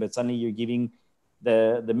trafficking, but suddenly you're giving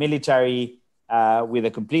the military with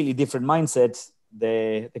a completely different mindset,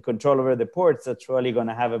 the control over the ports. That's really going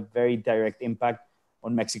to have a very direct impact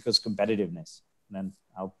on Mexico's competitiveness. And then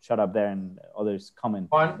I'll shut up there and others comment.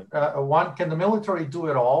 One, can the military do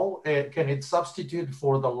it all? Can it substitute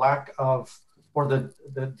for the lack of, or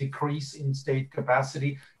the decrease in state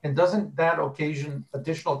capacity? And doesn't that occasion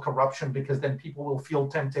additional corruption, because then people will feel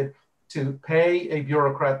tempted to pay a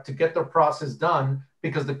bureaucrat to get their process done,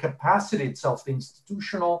 because the capacity itself, the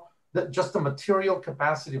institutional, just the material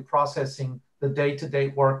capacity of processing the day-to-day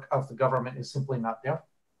work of the government is simply not there?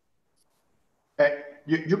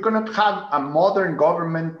 You cannot have a modern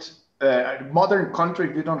government, modern country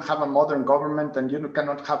if you don't have a modern government, and you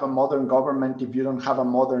cannot have a modern government if you don't have a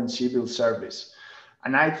modern civil service.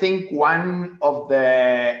 And I think one of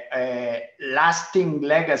the lasting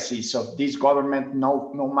legacies of this government,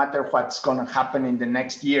 no matter what's going to happen in the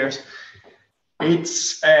next years,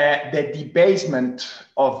 it's the debasement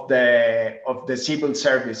of the civil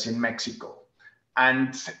service in Mexico.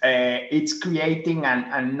 and it's creating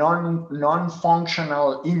a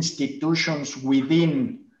non-functional institutions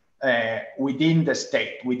within the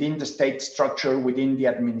state structure, within the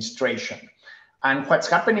administration. And what's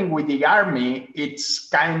happening with the army, it's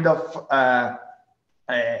kind of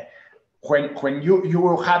when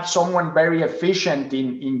you have someone very efficient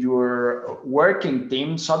in your working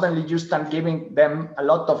team, suddenly you start giving them a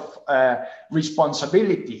lot of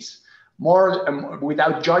responsibilities. More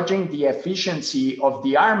without judging the efficiency of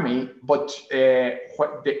the army, but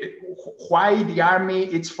why the army?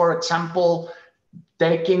 It's, for example,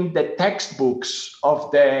 taking the textbooks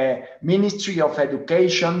of the Ministry of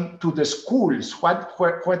Education to the schools.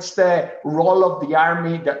 What's the role of the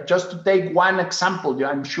army? Just to take one example,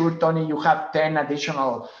 I'm sure, Tony, you have 10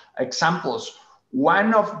 additional examples.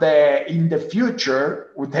 One of in the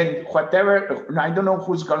future, then whatever, I don't know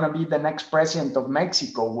who's going to be the next president of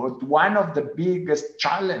Mexico, but one of the biggest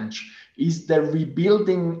challenge is the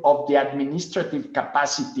rebuilding of the administrative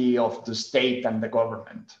capacity of the state and the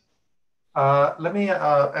government. Let me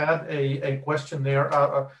add a question there.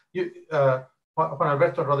 Juan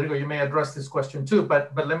Alberto, Rodrigo, you may address this question too,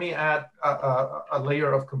 but let me add a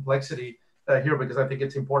layer of complexity here, because I think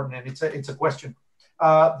it's important, and it's a question.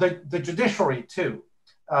 The judiciary too,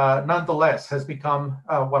 nonetheless, has become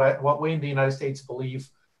what we in the United States believe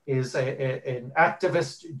is an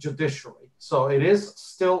activist judiciary. So it is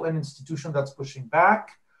still an institution that's pushing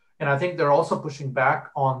back, and I think they're also pushing back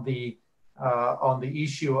on the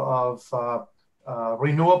issue of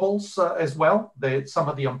renewables as well. Some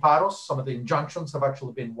of the amparos, some of the injunctions have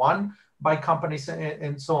actually been won by companies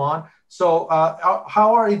and so on. So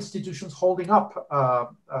how are institutions holding up,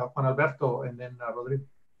 Juan Alberto and then Rodrigo?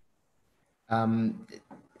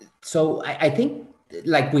 So I think,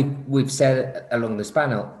 like we've said along this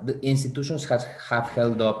panel, the institutions have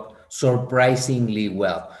held up surprisingly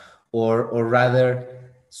well, or rather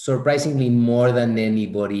surprisingly more than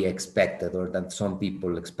anybody expected, or than some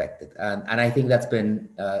people expected. And I think that's been,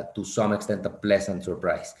 to some extent, a pleasant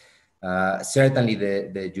surprise. Certainly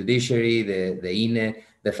the judiciary, the INE,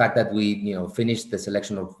 the fact that we finished the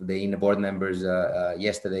selection of the INE board members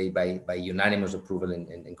yesterday by unanimous approval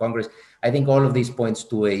in Congress. I think all of these points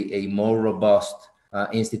to a more robust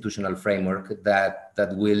institutional framework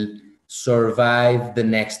that will survive the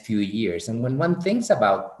next few years. And when one thinks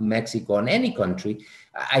about Mexico and any country,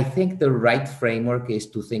 I think the right framework is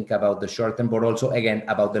to think about the short term, but also, again,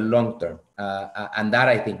 about the long term. And that,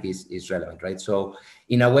 I think, is relevant, right? So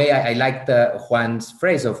in a way, I liked Juan's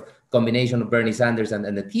phrase of combination of Bernie Sanders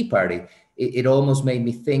and the Tea Party. It almost made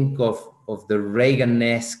me think of the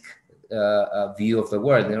Reagan-esque view of the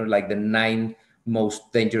world, like the 9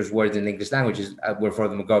 most dangerous words in English language is we're for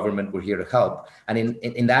the government, we're here to help. And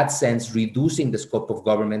in that sense, reducing the scope of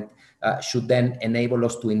government should then enable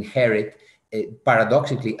us to inherit,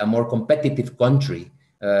 paradoxically, a more competitive country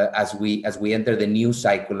as we enter the new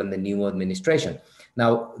cycle and the new administration.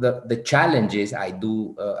 Now, the challenge is,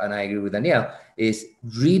 and I agree with Daniel, is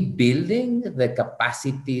rebuilding the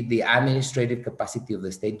capacity, the administrative capacity of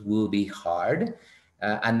the state will be hard.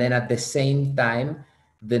 And then at the same time,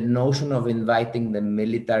 the notion of inviting the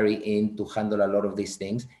military in to handle a lot of these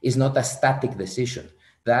things is not a static decision.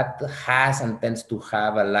 That has and tends to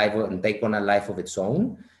have a life and take on a life of its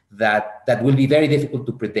own that will be very difficult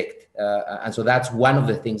to predict. And so that's one of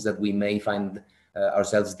the things that we may find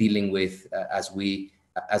ourselves dealing with as we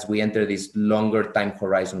enter this longer time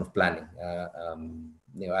horizon of planning.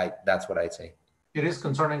 That's what I'd say. It is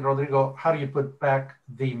concerning, Rodrigo. How do you put back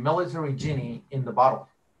the military genie in the bottle?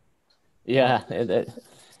 Yeah,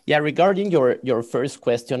 regarding your first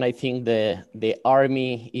question, I think the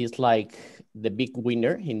army is like the big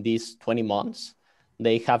winner in these 20 months.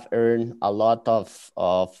 They have earned a lot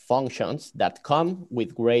of functions that come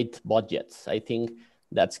with great budgets. I think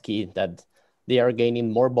that's key, that they are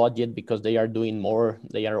gaining more budget because they are doing more.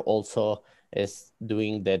 They are also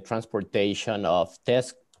doing the transportation of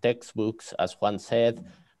textbooks, as Juan said,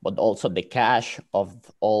 but also the cash of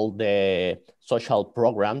all the social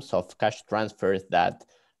programs of cash transfers that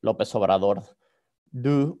López Obrador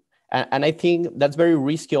do. And I think that's very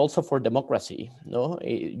risky also for democracy. No,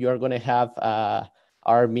 you're going to have an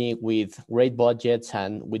army with great budgets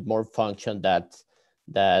and with more function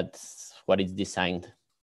that's what is designed.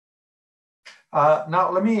 Now,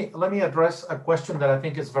 let me address a question that I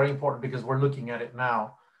think is very important because we're looking at it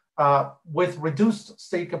now. With reduced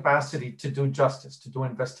state capacity to do justice, to do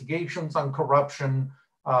investigations on corruption,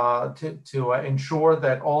 to ensure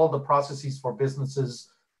that all the processes for businesses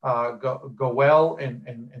go well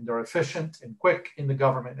and they're efficient and quick in the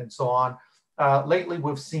government and so on. Lately,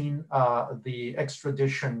 we've seen the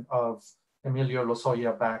extradition of Emilio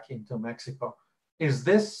Lozoya back into Mexico. Is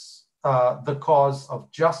this the cause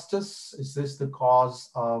of justice? Is this the cause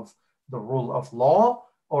of the rule of law?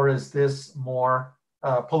 Or is this more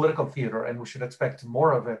political theater, and we should expect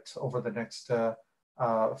more of it over the next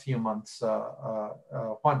few months?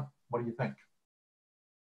 Juan, what do you think?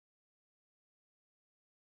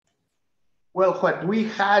 Well, what we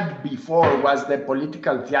had before was the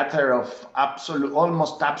political theater of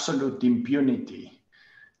almost absolute impunity.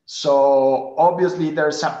 So obviously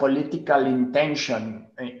there's a political intention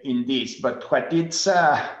in this, but what it's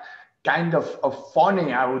kind of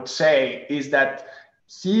funny, I would say, is that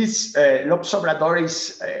López Obrador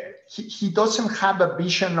is, he doesn't have a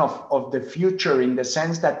vision of the future, in the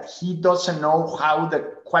sense that he doesn't know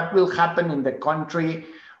what will happen in the country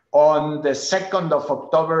on the 2nd of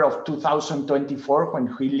October of 2024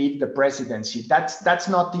 when he leaves the presidency. That's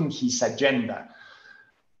not in his agenda.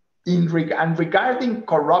 And regarding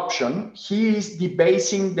corruption, he is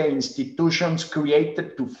debasing the institutions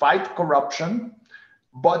created to fight corruption,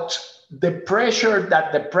 but the pressure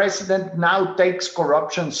that the president now takes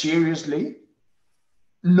corruption seriously,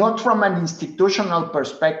 not from an institutional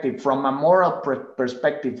perspective, from a moral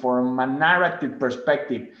perspective, from a narrative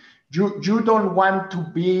perspective. You don't want to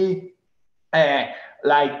be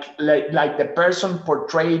like the person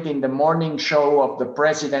portrayed in the morning show of the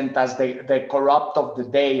president as the corrupt of the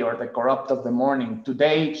day or the corrupt of the morning.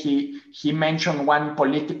 Today, he mentioned one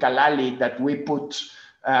political ally that we put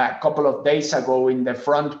a couple of days ago in the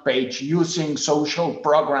front page, using social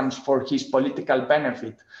programs for his political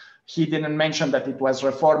benefit. He didn't mention that it was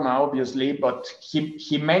Reforma, obviously, but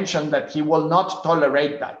he mentioned that he will not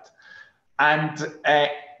tolerate that. And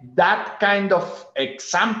that kind of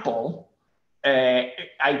example,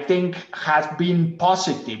 I think, has been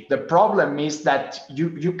positive. The problem is that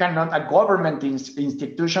you cannot, a government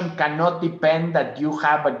institution cannot depend that you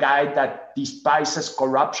have a guy that despises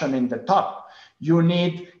corruption in the top. You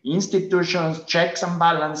need institutions, checks and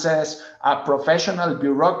balances, a professional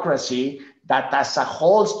bureaucracy that as a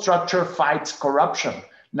whole structure fights corruption.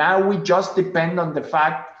 Now we just depend on the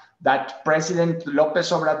fact that President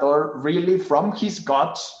López Obrador really, from his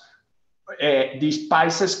guts,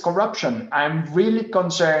 despises corruption. I'm really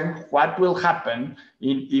concerned what will happen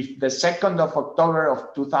if the 2nd of October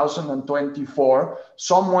of 2024,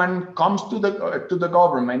 someone comes to the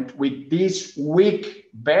government with this weak,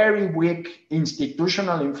 very weak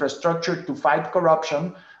institutional infrastructure to fight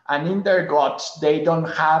corruption, and in their guts, they don't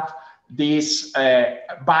have this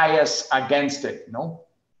bias against it, no?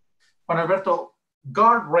 Juan Alberto,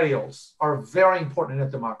 guardrails are very important in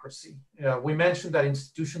a democracy. We mentioned that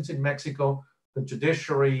institutions in Mexico, the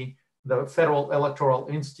judiciary, the Federal Electoral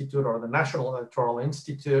Institute or the National Electoral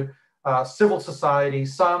Institute, civil society,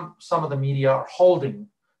 some of the media are holding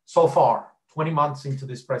so far, 20 months into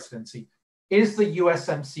this presidency. Is the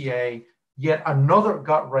USMCA yet another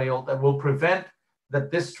guardrail that will prevent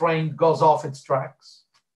that this train goes off its tracks?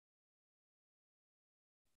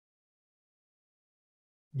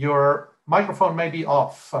 Your microphone may be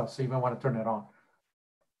off, so you may want to turn it on.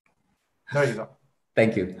 There you go.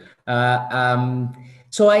 Thank you.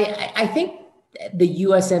 So I think the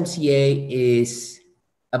USMCA is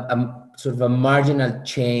a sort of a marginal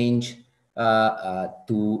change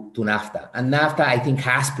to NAFTA. And NAFTA, I think,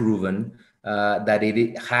 has proven that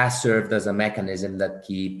it has served as a mechanism that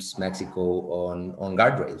keeps Mexico on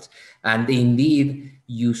guardrails. And indeed,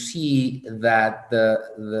 you see that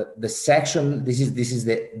the section, this is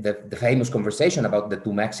the famous conversation about the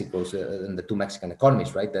two Mexicos and the two Mexican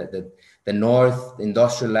economies, right? The North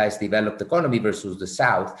industrialized, developed economy versus the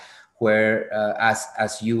South, where as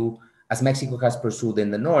Mexico has pursued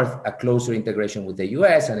in the North a closer integration with the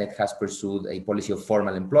US, and it has pursued a policy of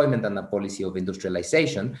formal employment and a policy of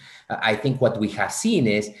industrialization, I think what we have seen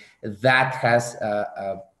is that has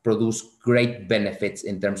produced great benefits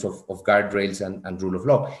in terms of guardrails and rule of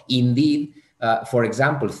law. Indeed, for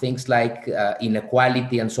example, things like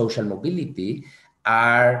inequality and social mobility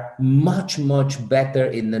are much, much better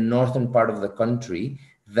in the northern part of the country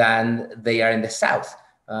than they are in the South.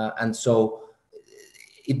 And so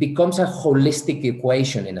it becomes a holistic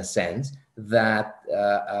equation, in a sense, that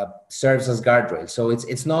serves as guardrails. So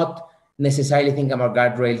it's not necessarily thinking about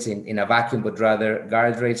guardrails in a vacuum, but rather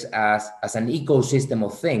guardrails as an ecosystem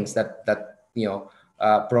of things that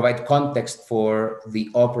provide context for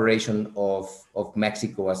the operation of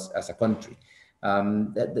Mexico as a country.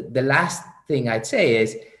 The last thing I'd say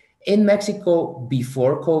is, in Mexico,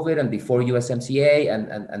 before COVID and before USMCA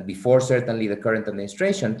and before certainly the current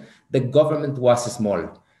administration, the government was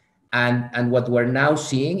small. And what we're now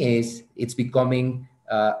seeing is it's becoming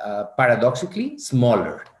paradoxically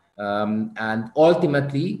smaller. And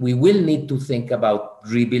ultimately, we will need to think about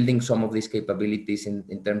rebuilding some of these capabilities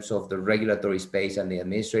in terms of the regulatory space and the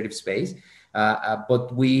administrative space.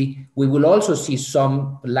 But we will also see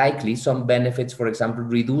likely some benefits, for example,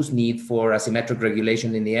 reduced need for asymmetric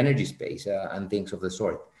regulation in the energy space and things of the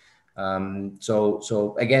sort.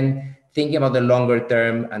 So again, thinking about the longer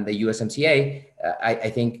term and the USMCA, I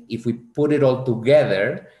think if we put it all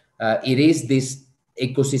together, it is this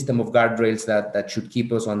ecosystem of guardrails that should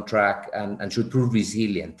keep us on track and should prove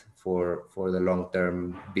resilient for the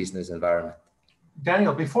long-term business environment.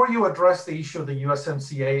 Daniel, before you address the issue of the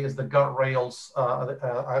USMCA, is the guardrails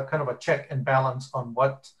kind of a check and balance on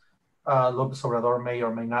what López Obrador may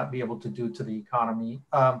or may not be able to do to the economy?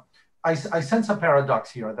 I sense a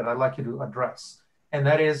paradox here that I'd like you to address, and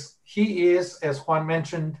that is he is, as Juan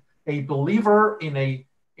mentioned, a believer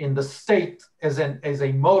in the state as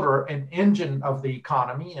a motor and engine of the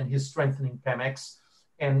economy, and he's strengthening Pemex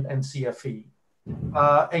and CFE.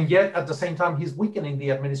 And yet, at the same time, he's weakening the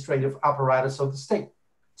administrative apparatus of the state.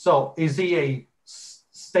 So is he a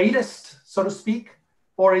statist, so to speak,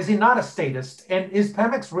 or is he not a statist? And is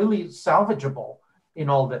Pemex really salvageable in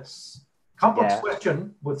all this? Complex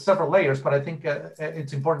question with several layers, but I think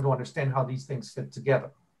it's important to understand how these things fit together.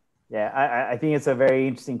 Yeah, I think it's a very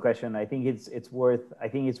interesting question. I think it's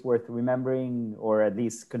worth remembering, or at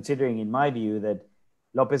least considering, in my view, that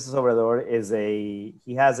López Obrador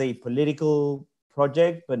has a political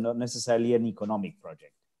project, but not necessarily an economic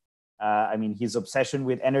project. I mean, his obsession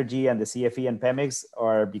with energy and the CFE and Pemex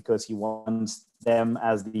are because he wants them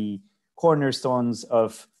as the cornerstones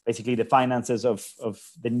of basically the finances of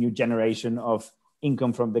the new generation of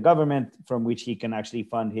income from the government, from which he can actually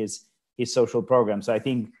fund his social program. So I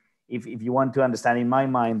think if you want to understand, in my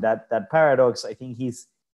mind, that paradox, I think he's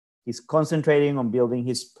concentrating on building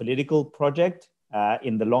his political project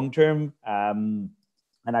in the long term, and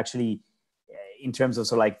actually, in terms of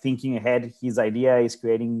thinking ahead, his idea is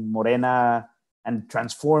creating Morena and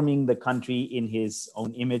transforming the country in his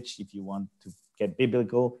own image, if you want to get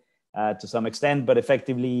biblical to some extent. But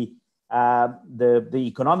effectively, the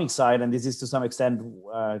economic side, and this is to some extent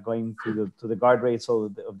going to the guardrails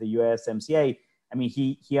of the USMCA. I mean,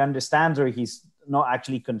 he understands, or he's not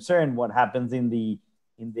actually concerned what happens in the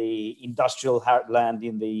industrial heartland,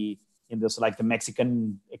 in the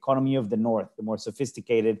Mexican economy of the North, the more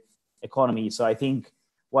sophisticated economy. So I think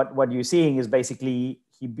what you're seeing is basically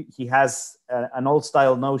he has an old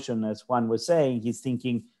style notion, as Juan was saying. He's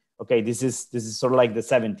thinking, okay, this is sort of like the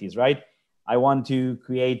 70s, right? I want to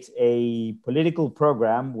create a political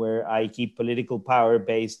program where I keep political power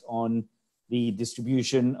based on the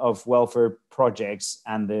distribution of welfare projects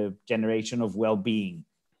and the generation of well-being.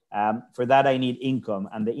 For that, I need income,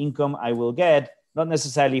 and the income I will get not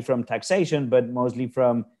necessarily from taxation, but mostly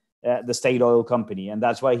from the state oil company. And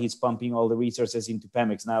that's why he's pumping all the resources into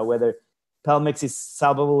Pemex. Now, whether Pemex is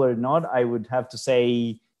salvable or not, I would have to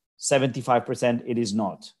say 75% it is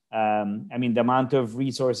not. I mean, the amount of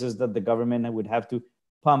resources that the government would have to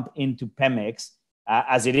pump into Pemex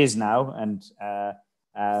as it is now, and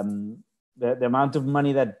the amount of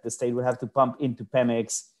money that the state would have to pump into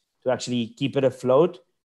Pemex to actually keep it afloat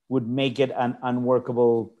would make it an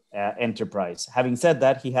unworkable enterprise. Having said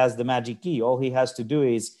that, he has the magic key. All he has to do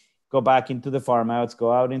is go back into the farm outs,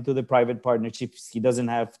 go out into the private partnerships. He doesn't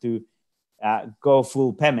have to go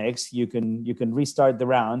full Pemex. You can restart the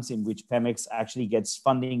rounds in which Pemex actually gets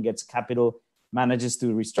funding, gets capital, manages to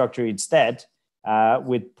restructure its debt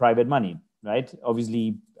with private money, right?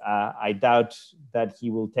 Obviously, I doubt that he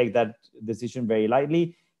will take that decision very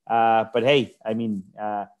lightly. But hey, I mean,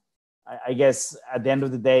 I guess at the end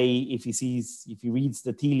of the day, if he reads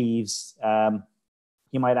the tea leaves,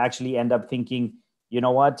 he might actually end up thinking, you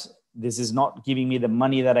know what, this is not giving me the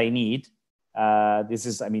money that I need.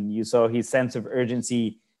 You saw his sense of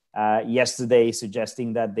urgency yesterday,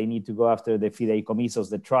 suggesting that they need to go after the fideicomisos,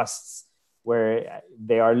 the trusts, where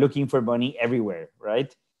they are looking for money everywhere,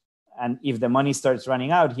 right? And if the money starts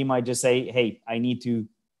running out, he might just say, hey, I need to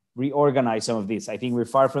reorganize some of this. I think we're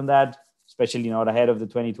far from that, especially not ahead of the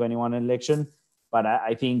 2021 election. But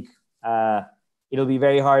I think it'll be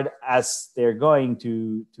very hard as they're going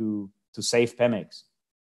to save Pemex.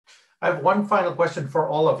 I have one final question for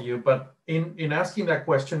all of you, but in asking that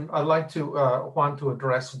question, I'd like to Juan to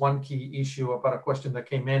address one key issue about a question that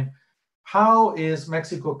came in. How is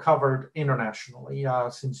Mexico covered internationally?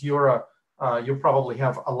 Since you probably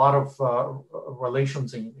have a lot of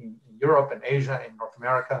relations in Europe and Asia and North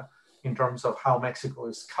America in terms of how Mexico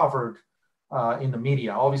is covered in the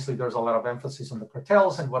media. Obviously, there's a lot of emphasis on the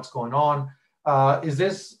cartels and what's going on. Is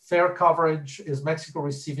this fair coverage? Is Mexico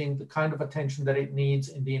receiving the kind of attention that it needs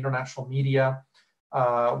in the international media?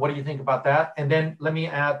 What do you think about that? And then let me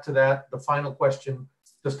add to that the final question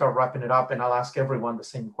to start wrapping it up, and I'll ask everyone the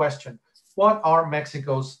same question. What are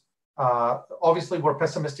Mexico's, obviously we're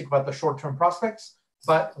pessimistic about the short-term prospects,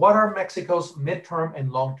 but what are Mexico's midterm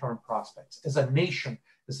and long-term prospects as a nation,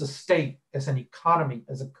 as a state, as an economy,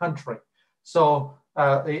 as a country? So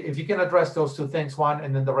if you can address those two things, Juan,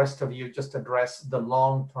 and then the rest of you just address the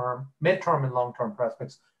long-term, midterm and long-term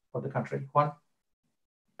prospects of the country. Juan?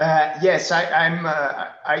 Yes,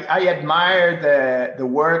 I admire the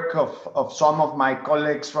work of some of my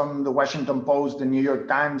colleagues from the Washington Post, the New York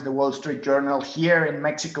Times, the Wall Street Journal here in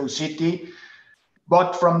Mexico City.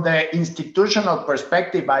 But from the institutional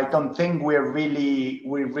perspective, I don't think we're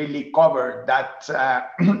really covered. That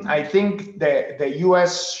I think the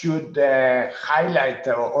U.S. should highlight,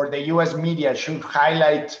 or the U.S. media should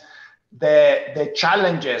highlight the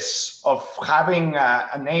challenges of having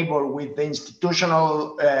a neighbor with the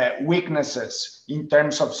institutional weaknesses in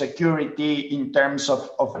terms of security, in terms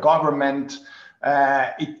of government.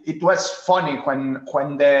 It was funny when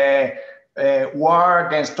the war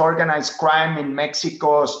against organized crime in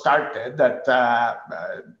Mexico started that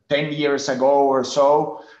 10 years ago or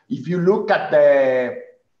so. If you look at the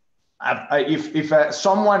if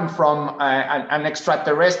someone from an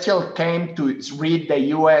extraterrestrial came to read the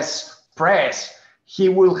US press, he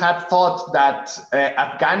will have thought that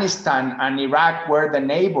Afghanistan and Iraq were the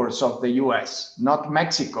neighbors of the US, not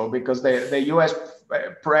Mexico, because the US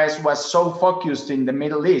press was so focused in the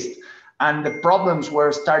Middle East, and the problems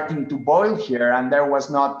were starting to boil here, and there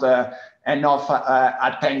was not enough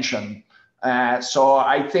attention. So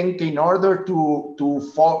I think in order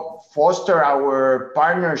to foster our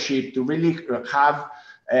partnership, to really have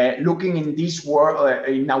looking in this world,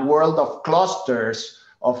 in a world of clusters,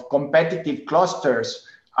 of competitive clusters,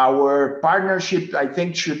 our partnership, I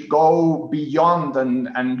think, should go beyond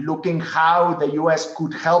and looking how the US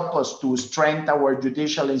could help us to strengthen our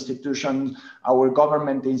judicial institutions, our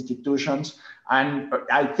government institutions. And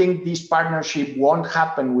I think this partnership won't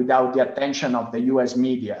happen without the attention of the US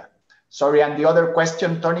media. Sorry, and the other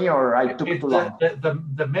question, Tony, or I took too long?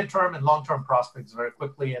 The midterm and long-term prospects very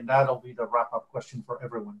quickly, and that'll be the wrap-up question for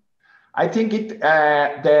everyone. I think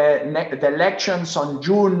the elections on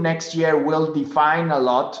June next year will define a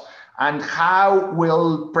lot, and how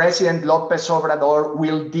will President López Obrador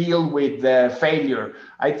will deal with the failure.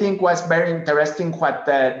 I think was very interesting what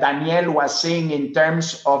Daniel was saying in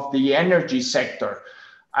terms of the energy sector.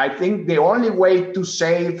 I think the only way to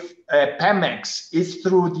save Pemex is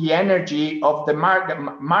through the energy of the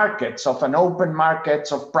markets, of an open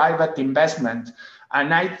markets, of private investment.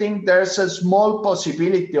 And I think there's a small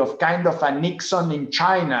possibility of kind of a Nixon in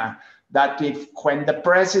China, that when the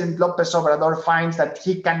President López Obrador finds that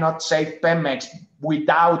he cannot save Pemex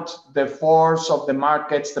without the force of the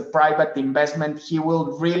markets, the private investment, he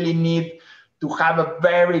will really need to have a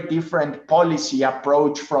very different policy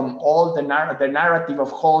approach from all the narrative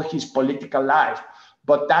of all his political life.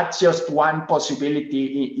 But that's just one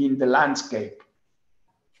possibility in the landscape.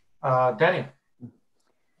 Daniel.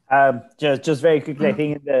 Just very quickly, I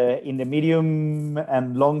think in the medium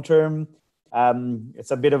and long term,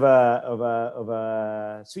 it's a bit of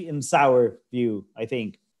a sweet and sour view. I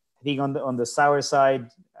think on the sour side,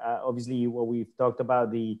 obviously what we've talked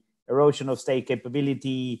about, the erosion of state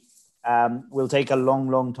capability will take a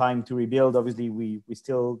long time to rebuild. Obviously, we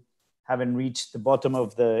still haven't reached the bottom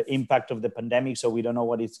of the impact of the pandemic, so we don't know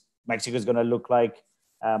what Mexico is going to look like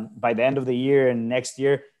by the end of the year and next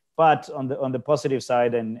year. But on the positive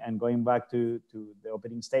side, and going back to the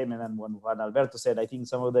opening statement and what Juan Alberto said, I think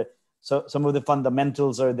some of the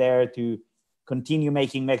fundamentals are there to continue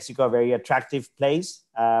making Mexico a very attractive place.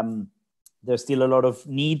 There's still a lot of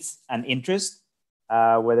needs and interest,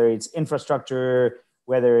 whether it's infrastructure,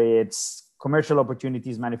 whether it's commercial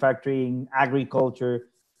opportunities, manufacturing, agriculture.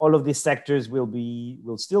 All of these sectors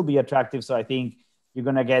will still be attractive. So I think you're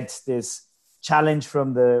going to get this challenge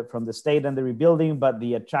from the state and the rebuilding, but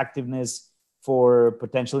the attractiveness for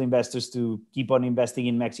potential investors to keep on investing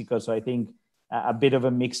in Mexico. So I think a bit of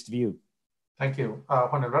a mixed view. Thank you.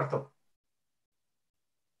 Juan Alberto.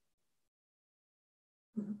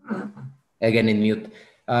 Again in mute.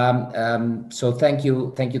 So thank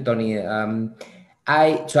you, Tony.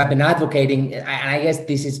 So I've been advocating, and I guess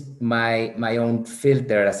this is my own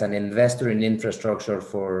filter as an investor in infrastructure.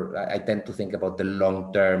 I tend to think about the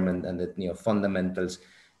long term and the fundamentals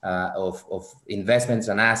of investments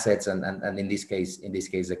and assets, and in this case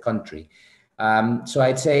the country. So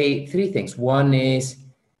I'd say three things. One is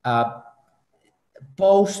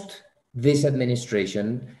post this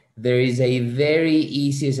administration, there is a very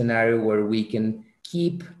easy scenario where we can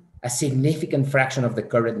keep a significant fraction of the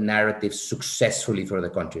current narrative successfully for the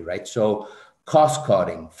country, right? So cost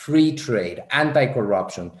cutting, free trade,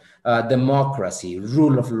 anti-corruption, democracy,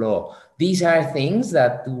 rule of law. These are things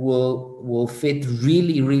that will fit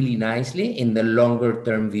really, really nicely in the longer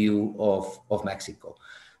term view of Mexico.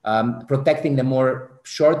 Protecting the more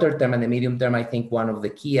shorter term and the medium term, I think one of the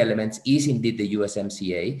key elements is indeed the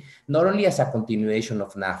USMCA, not only as a continuation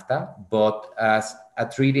of NAFTA, but as a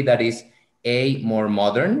treaty that is A, more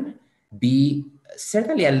modern, B,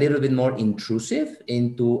 certainly a little bit more intrusive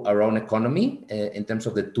into our own economy in terms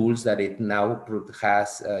of the tools that it now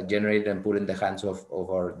has generated and put in the hands of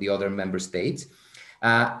the other member states.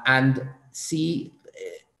 And C,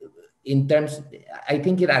 in terms, I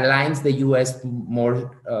think it aligns the US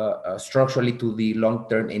more structurally to the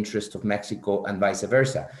long-term interests of Mexico and vice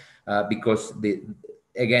versa, because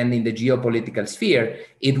again, in the geopolitical sphere,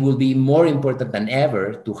 it will be more important than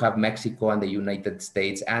ever to have Mexico and the United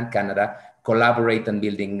States and Canada collaborate on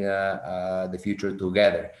building the future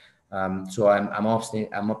together. So I'm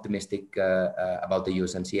optimistic about the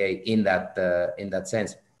USMCA in that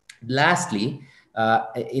sense. Lastly,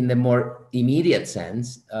 in the more immediate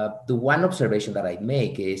sense, the one observation that I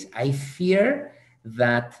make is I fear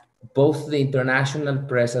that both the international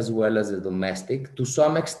press as well as the domestic, to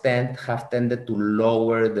some extent, have tended to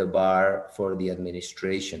lower the bar for the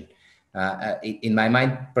administration. In my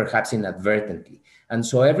mind, perhaps inadvertently. And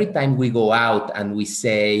so every time we go out and we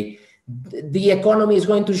say, the economy is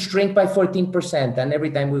going to shrink by 14%. And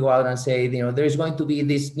every time we go out and say, there's going to be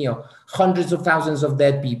this, hundreds of thousands of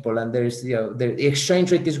dead people. And there's, the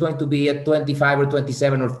exchange rate is going to be at 25 or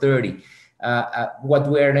 27 or 30. What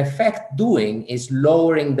we're in effect doing is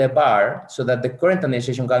lowering the bar so that the current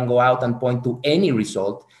administration can go out and point to any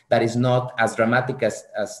result that is not as dramatic as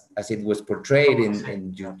it was portrayed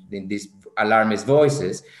in these alarmist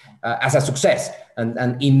voices as a success.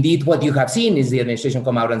 And indeed, what you have seen is the administration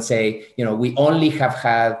come out and say, we only have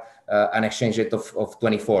had an exchange rate of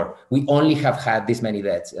 24. We only have had this many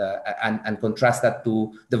deaths, and contrast that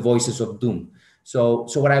to the voices of doom. So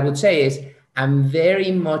what I would say is, I'm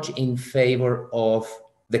very much in favor of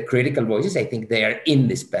the critical voices. I think they are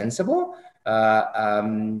indispensable,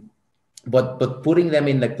 but putting them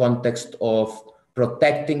in the context of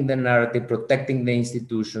protecting the narrative, protecting the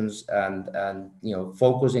institutions, and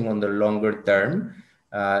focusing on the longer term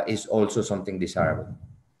is also something desirable.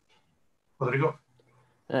 Rodrigo?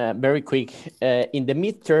 Very quick. In the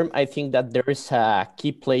midterm, I think that there is a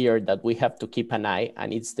key player that we have to keep an eye,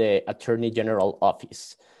 and it's the Attorney General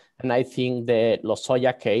Office. And I think the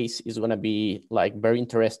Lozoya case is going to be very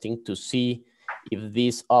interesting to see if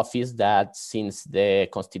this office that since the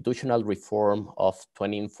constitutional reform of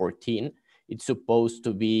 2014, it's supposed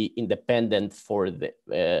to be independent from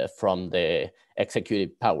the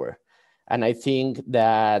executive power. And I think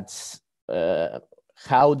that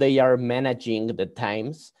how they are managing the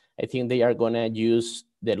times, I think they are going to use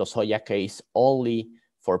the Lozoya case only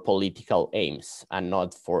for political aims and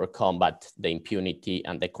not for combat the impunity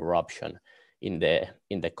and the corruption in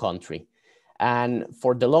the country. And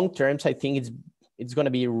for the long terms, I think it's going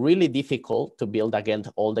to be really difficult to build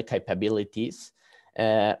against all the capabilities,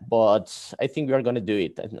 but I think we are going to do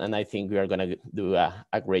it, and I think we are going to do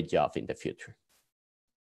a great job in the future.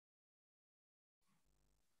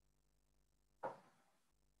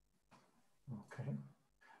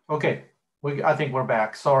 Okay. I think we're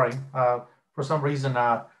back. Sorry. For some reason,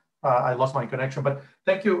 I lost my connection, but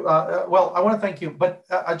thank you. Well, I want to thank you, but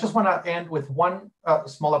I just want to end with one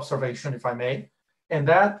small observation, if I may, and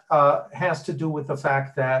that has to do with the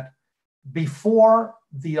fact that before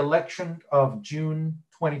the election of June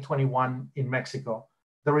 2021 in Mexico,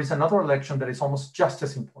 there is another election that is almost just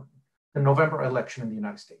as important, the November election in the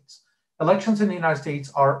United States. Elections in the United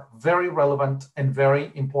States are very relevant and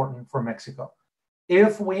very important for Mexico.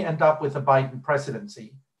 If we end up with a Biden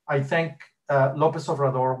presidency, I think López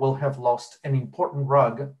Obrador will have lost an important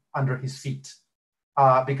rug under his feet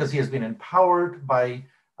because he has been empowered by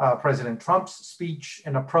President Trump's speech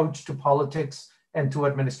and approach to politics and to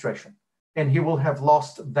administration. And he will have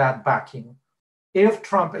lost that backing. If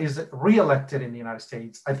Trump is reelected in the United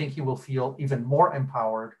States, I think he will feel even more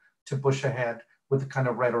empowered to push ahead with the kind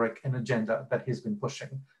of rhetoric and agenda that he's been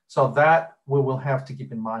pushing. So that we will have to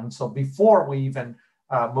keep in mind. So before we even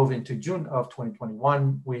move into June of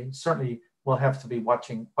 2021, we certainly will have to be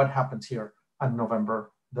watching what happens here on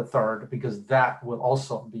November the 3rd, because that will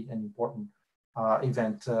also be an important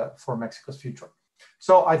event for Mexico's future.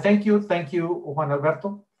 So I thank you, Juan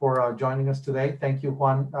Alberto, for joining us today. Thank you,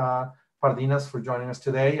 Juan Pardinas, for joining us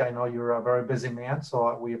today. I know you're a very busy man,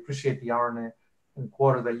 so we appreciate the hour and a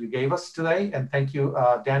quarter that you gave us today. And thank you,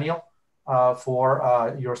 Daniel,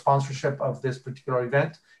 for your sponsorship of this particular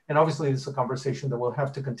event. And obviously, this is a conversation that will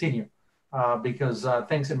have to continue because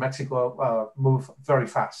things in Mexico move very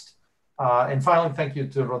fast. And finally, thank you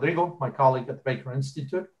to Rodrigo, my colleague at the Baker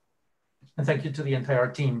Institute. And thank you to the entire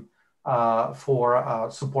team for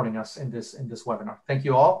supporting us in this webinar. Thank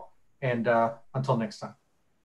you all, and until next time.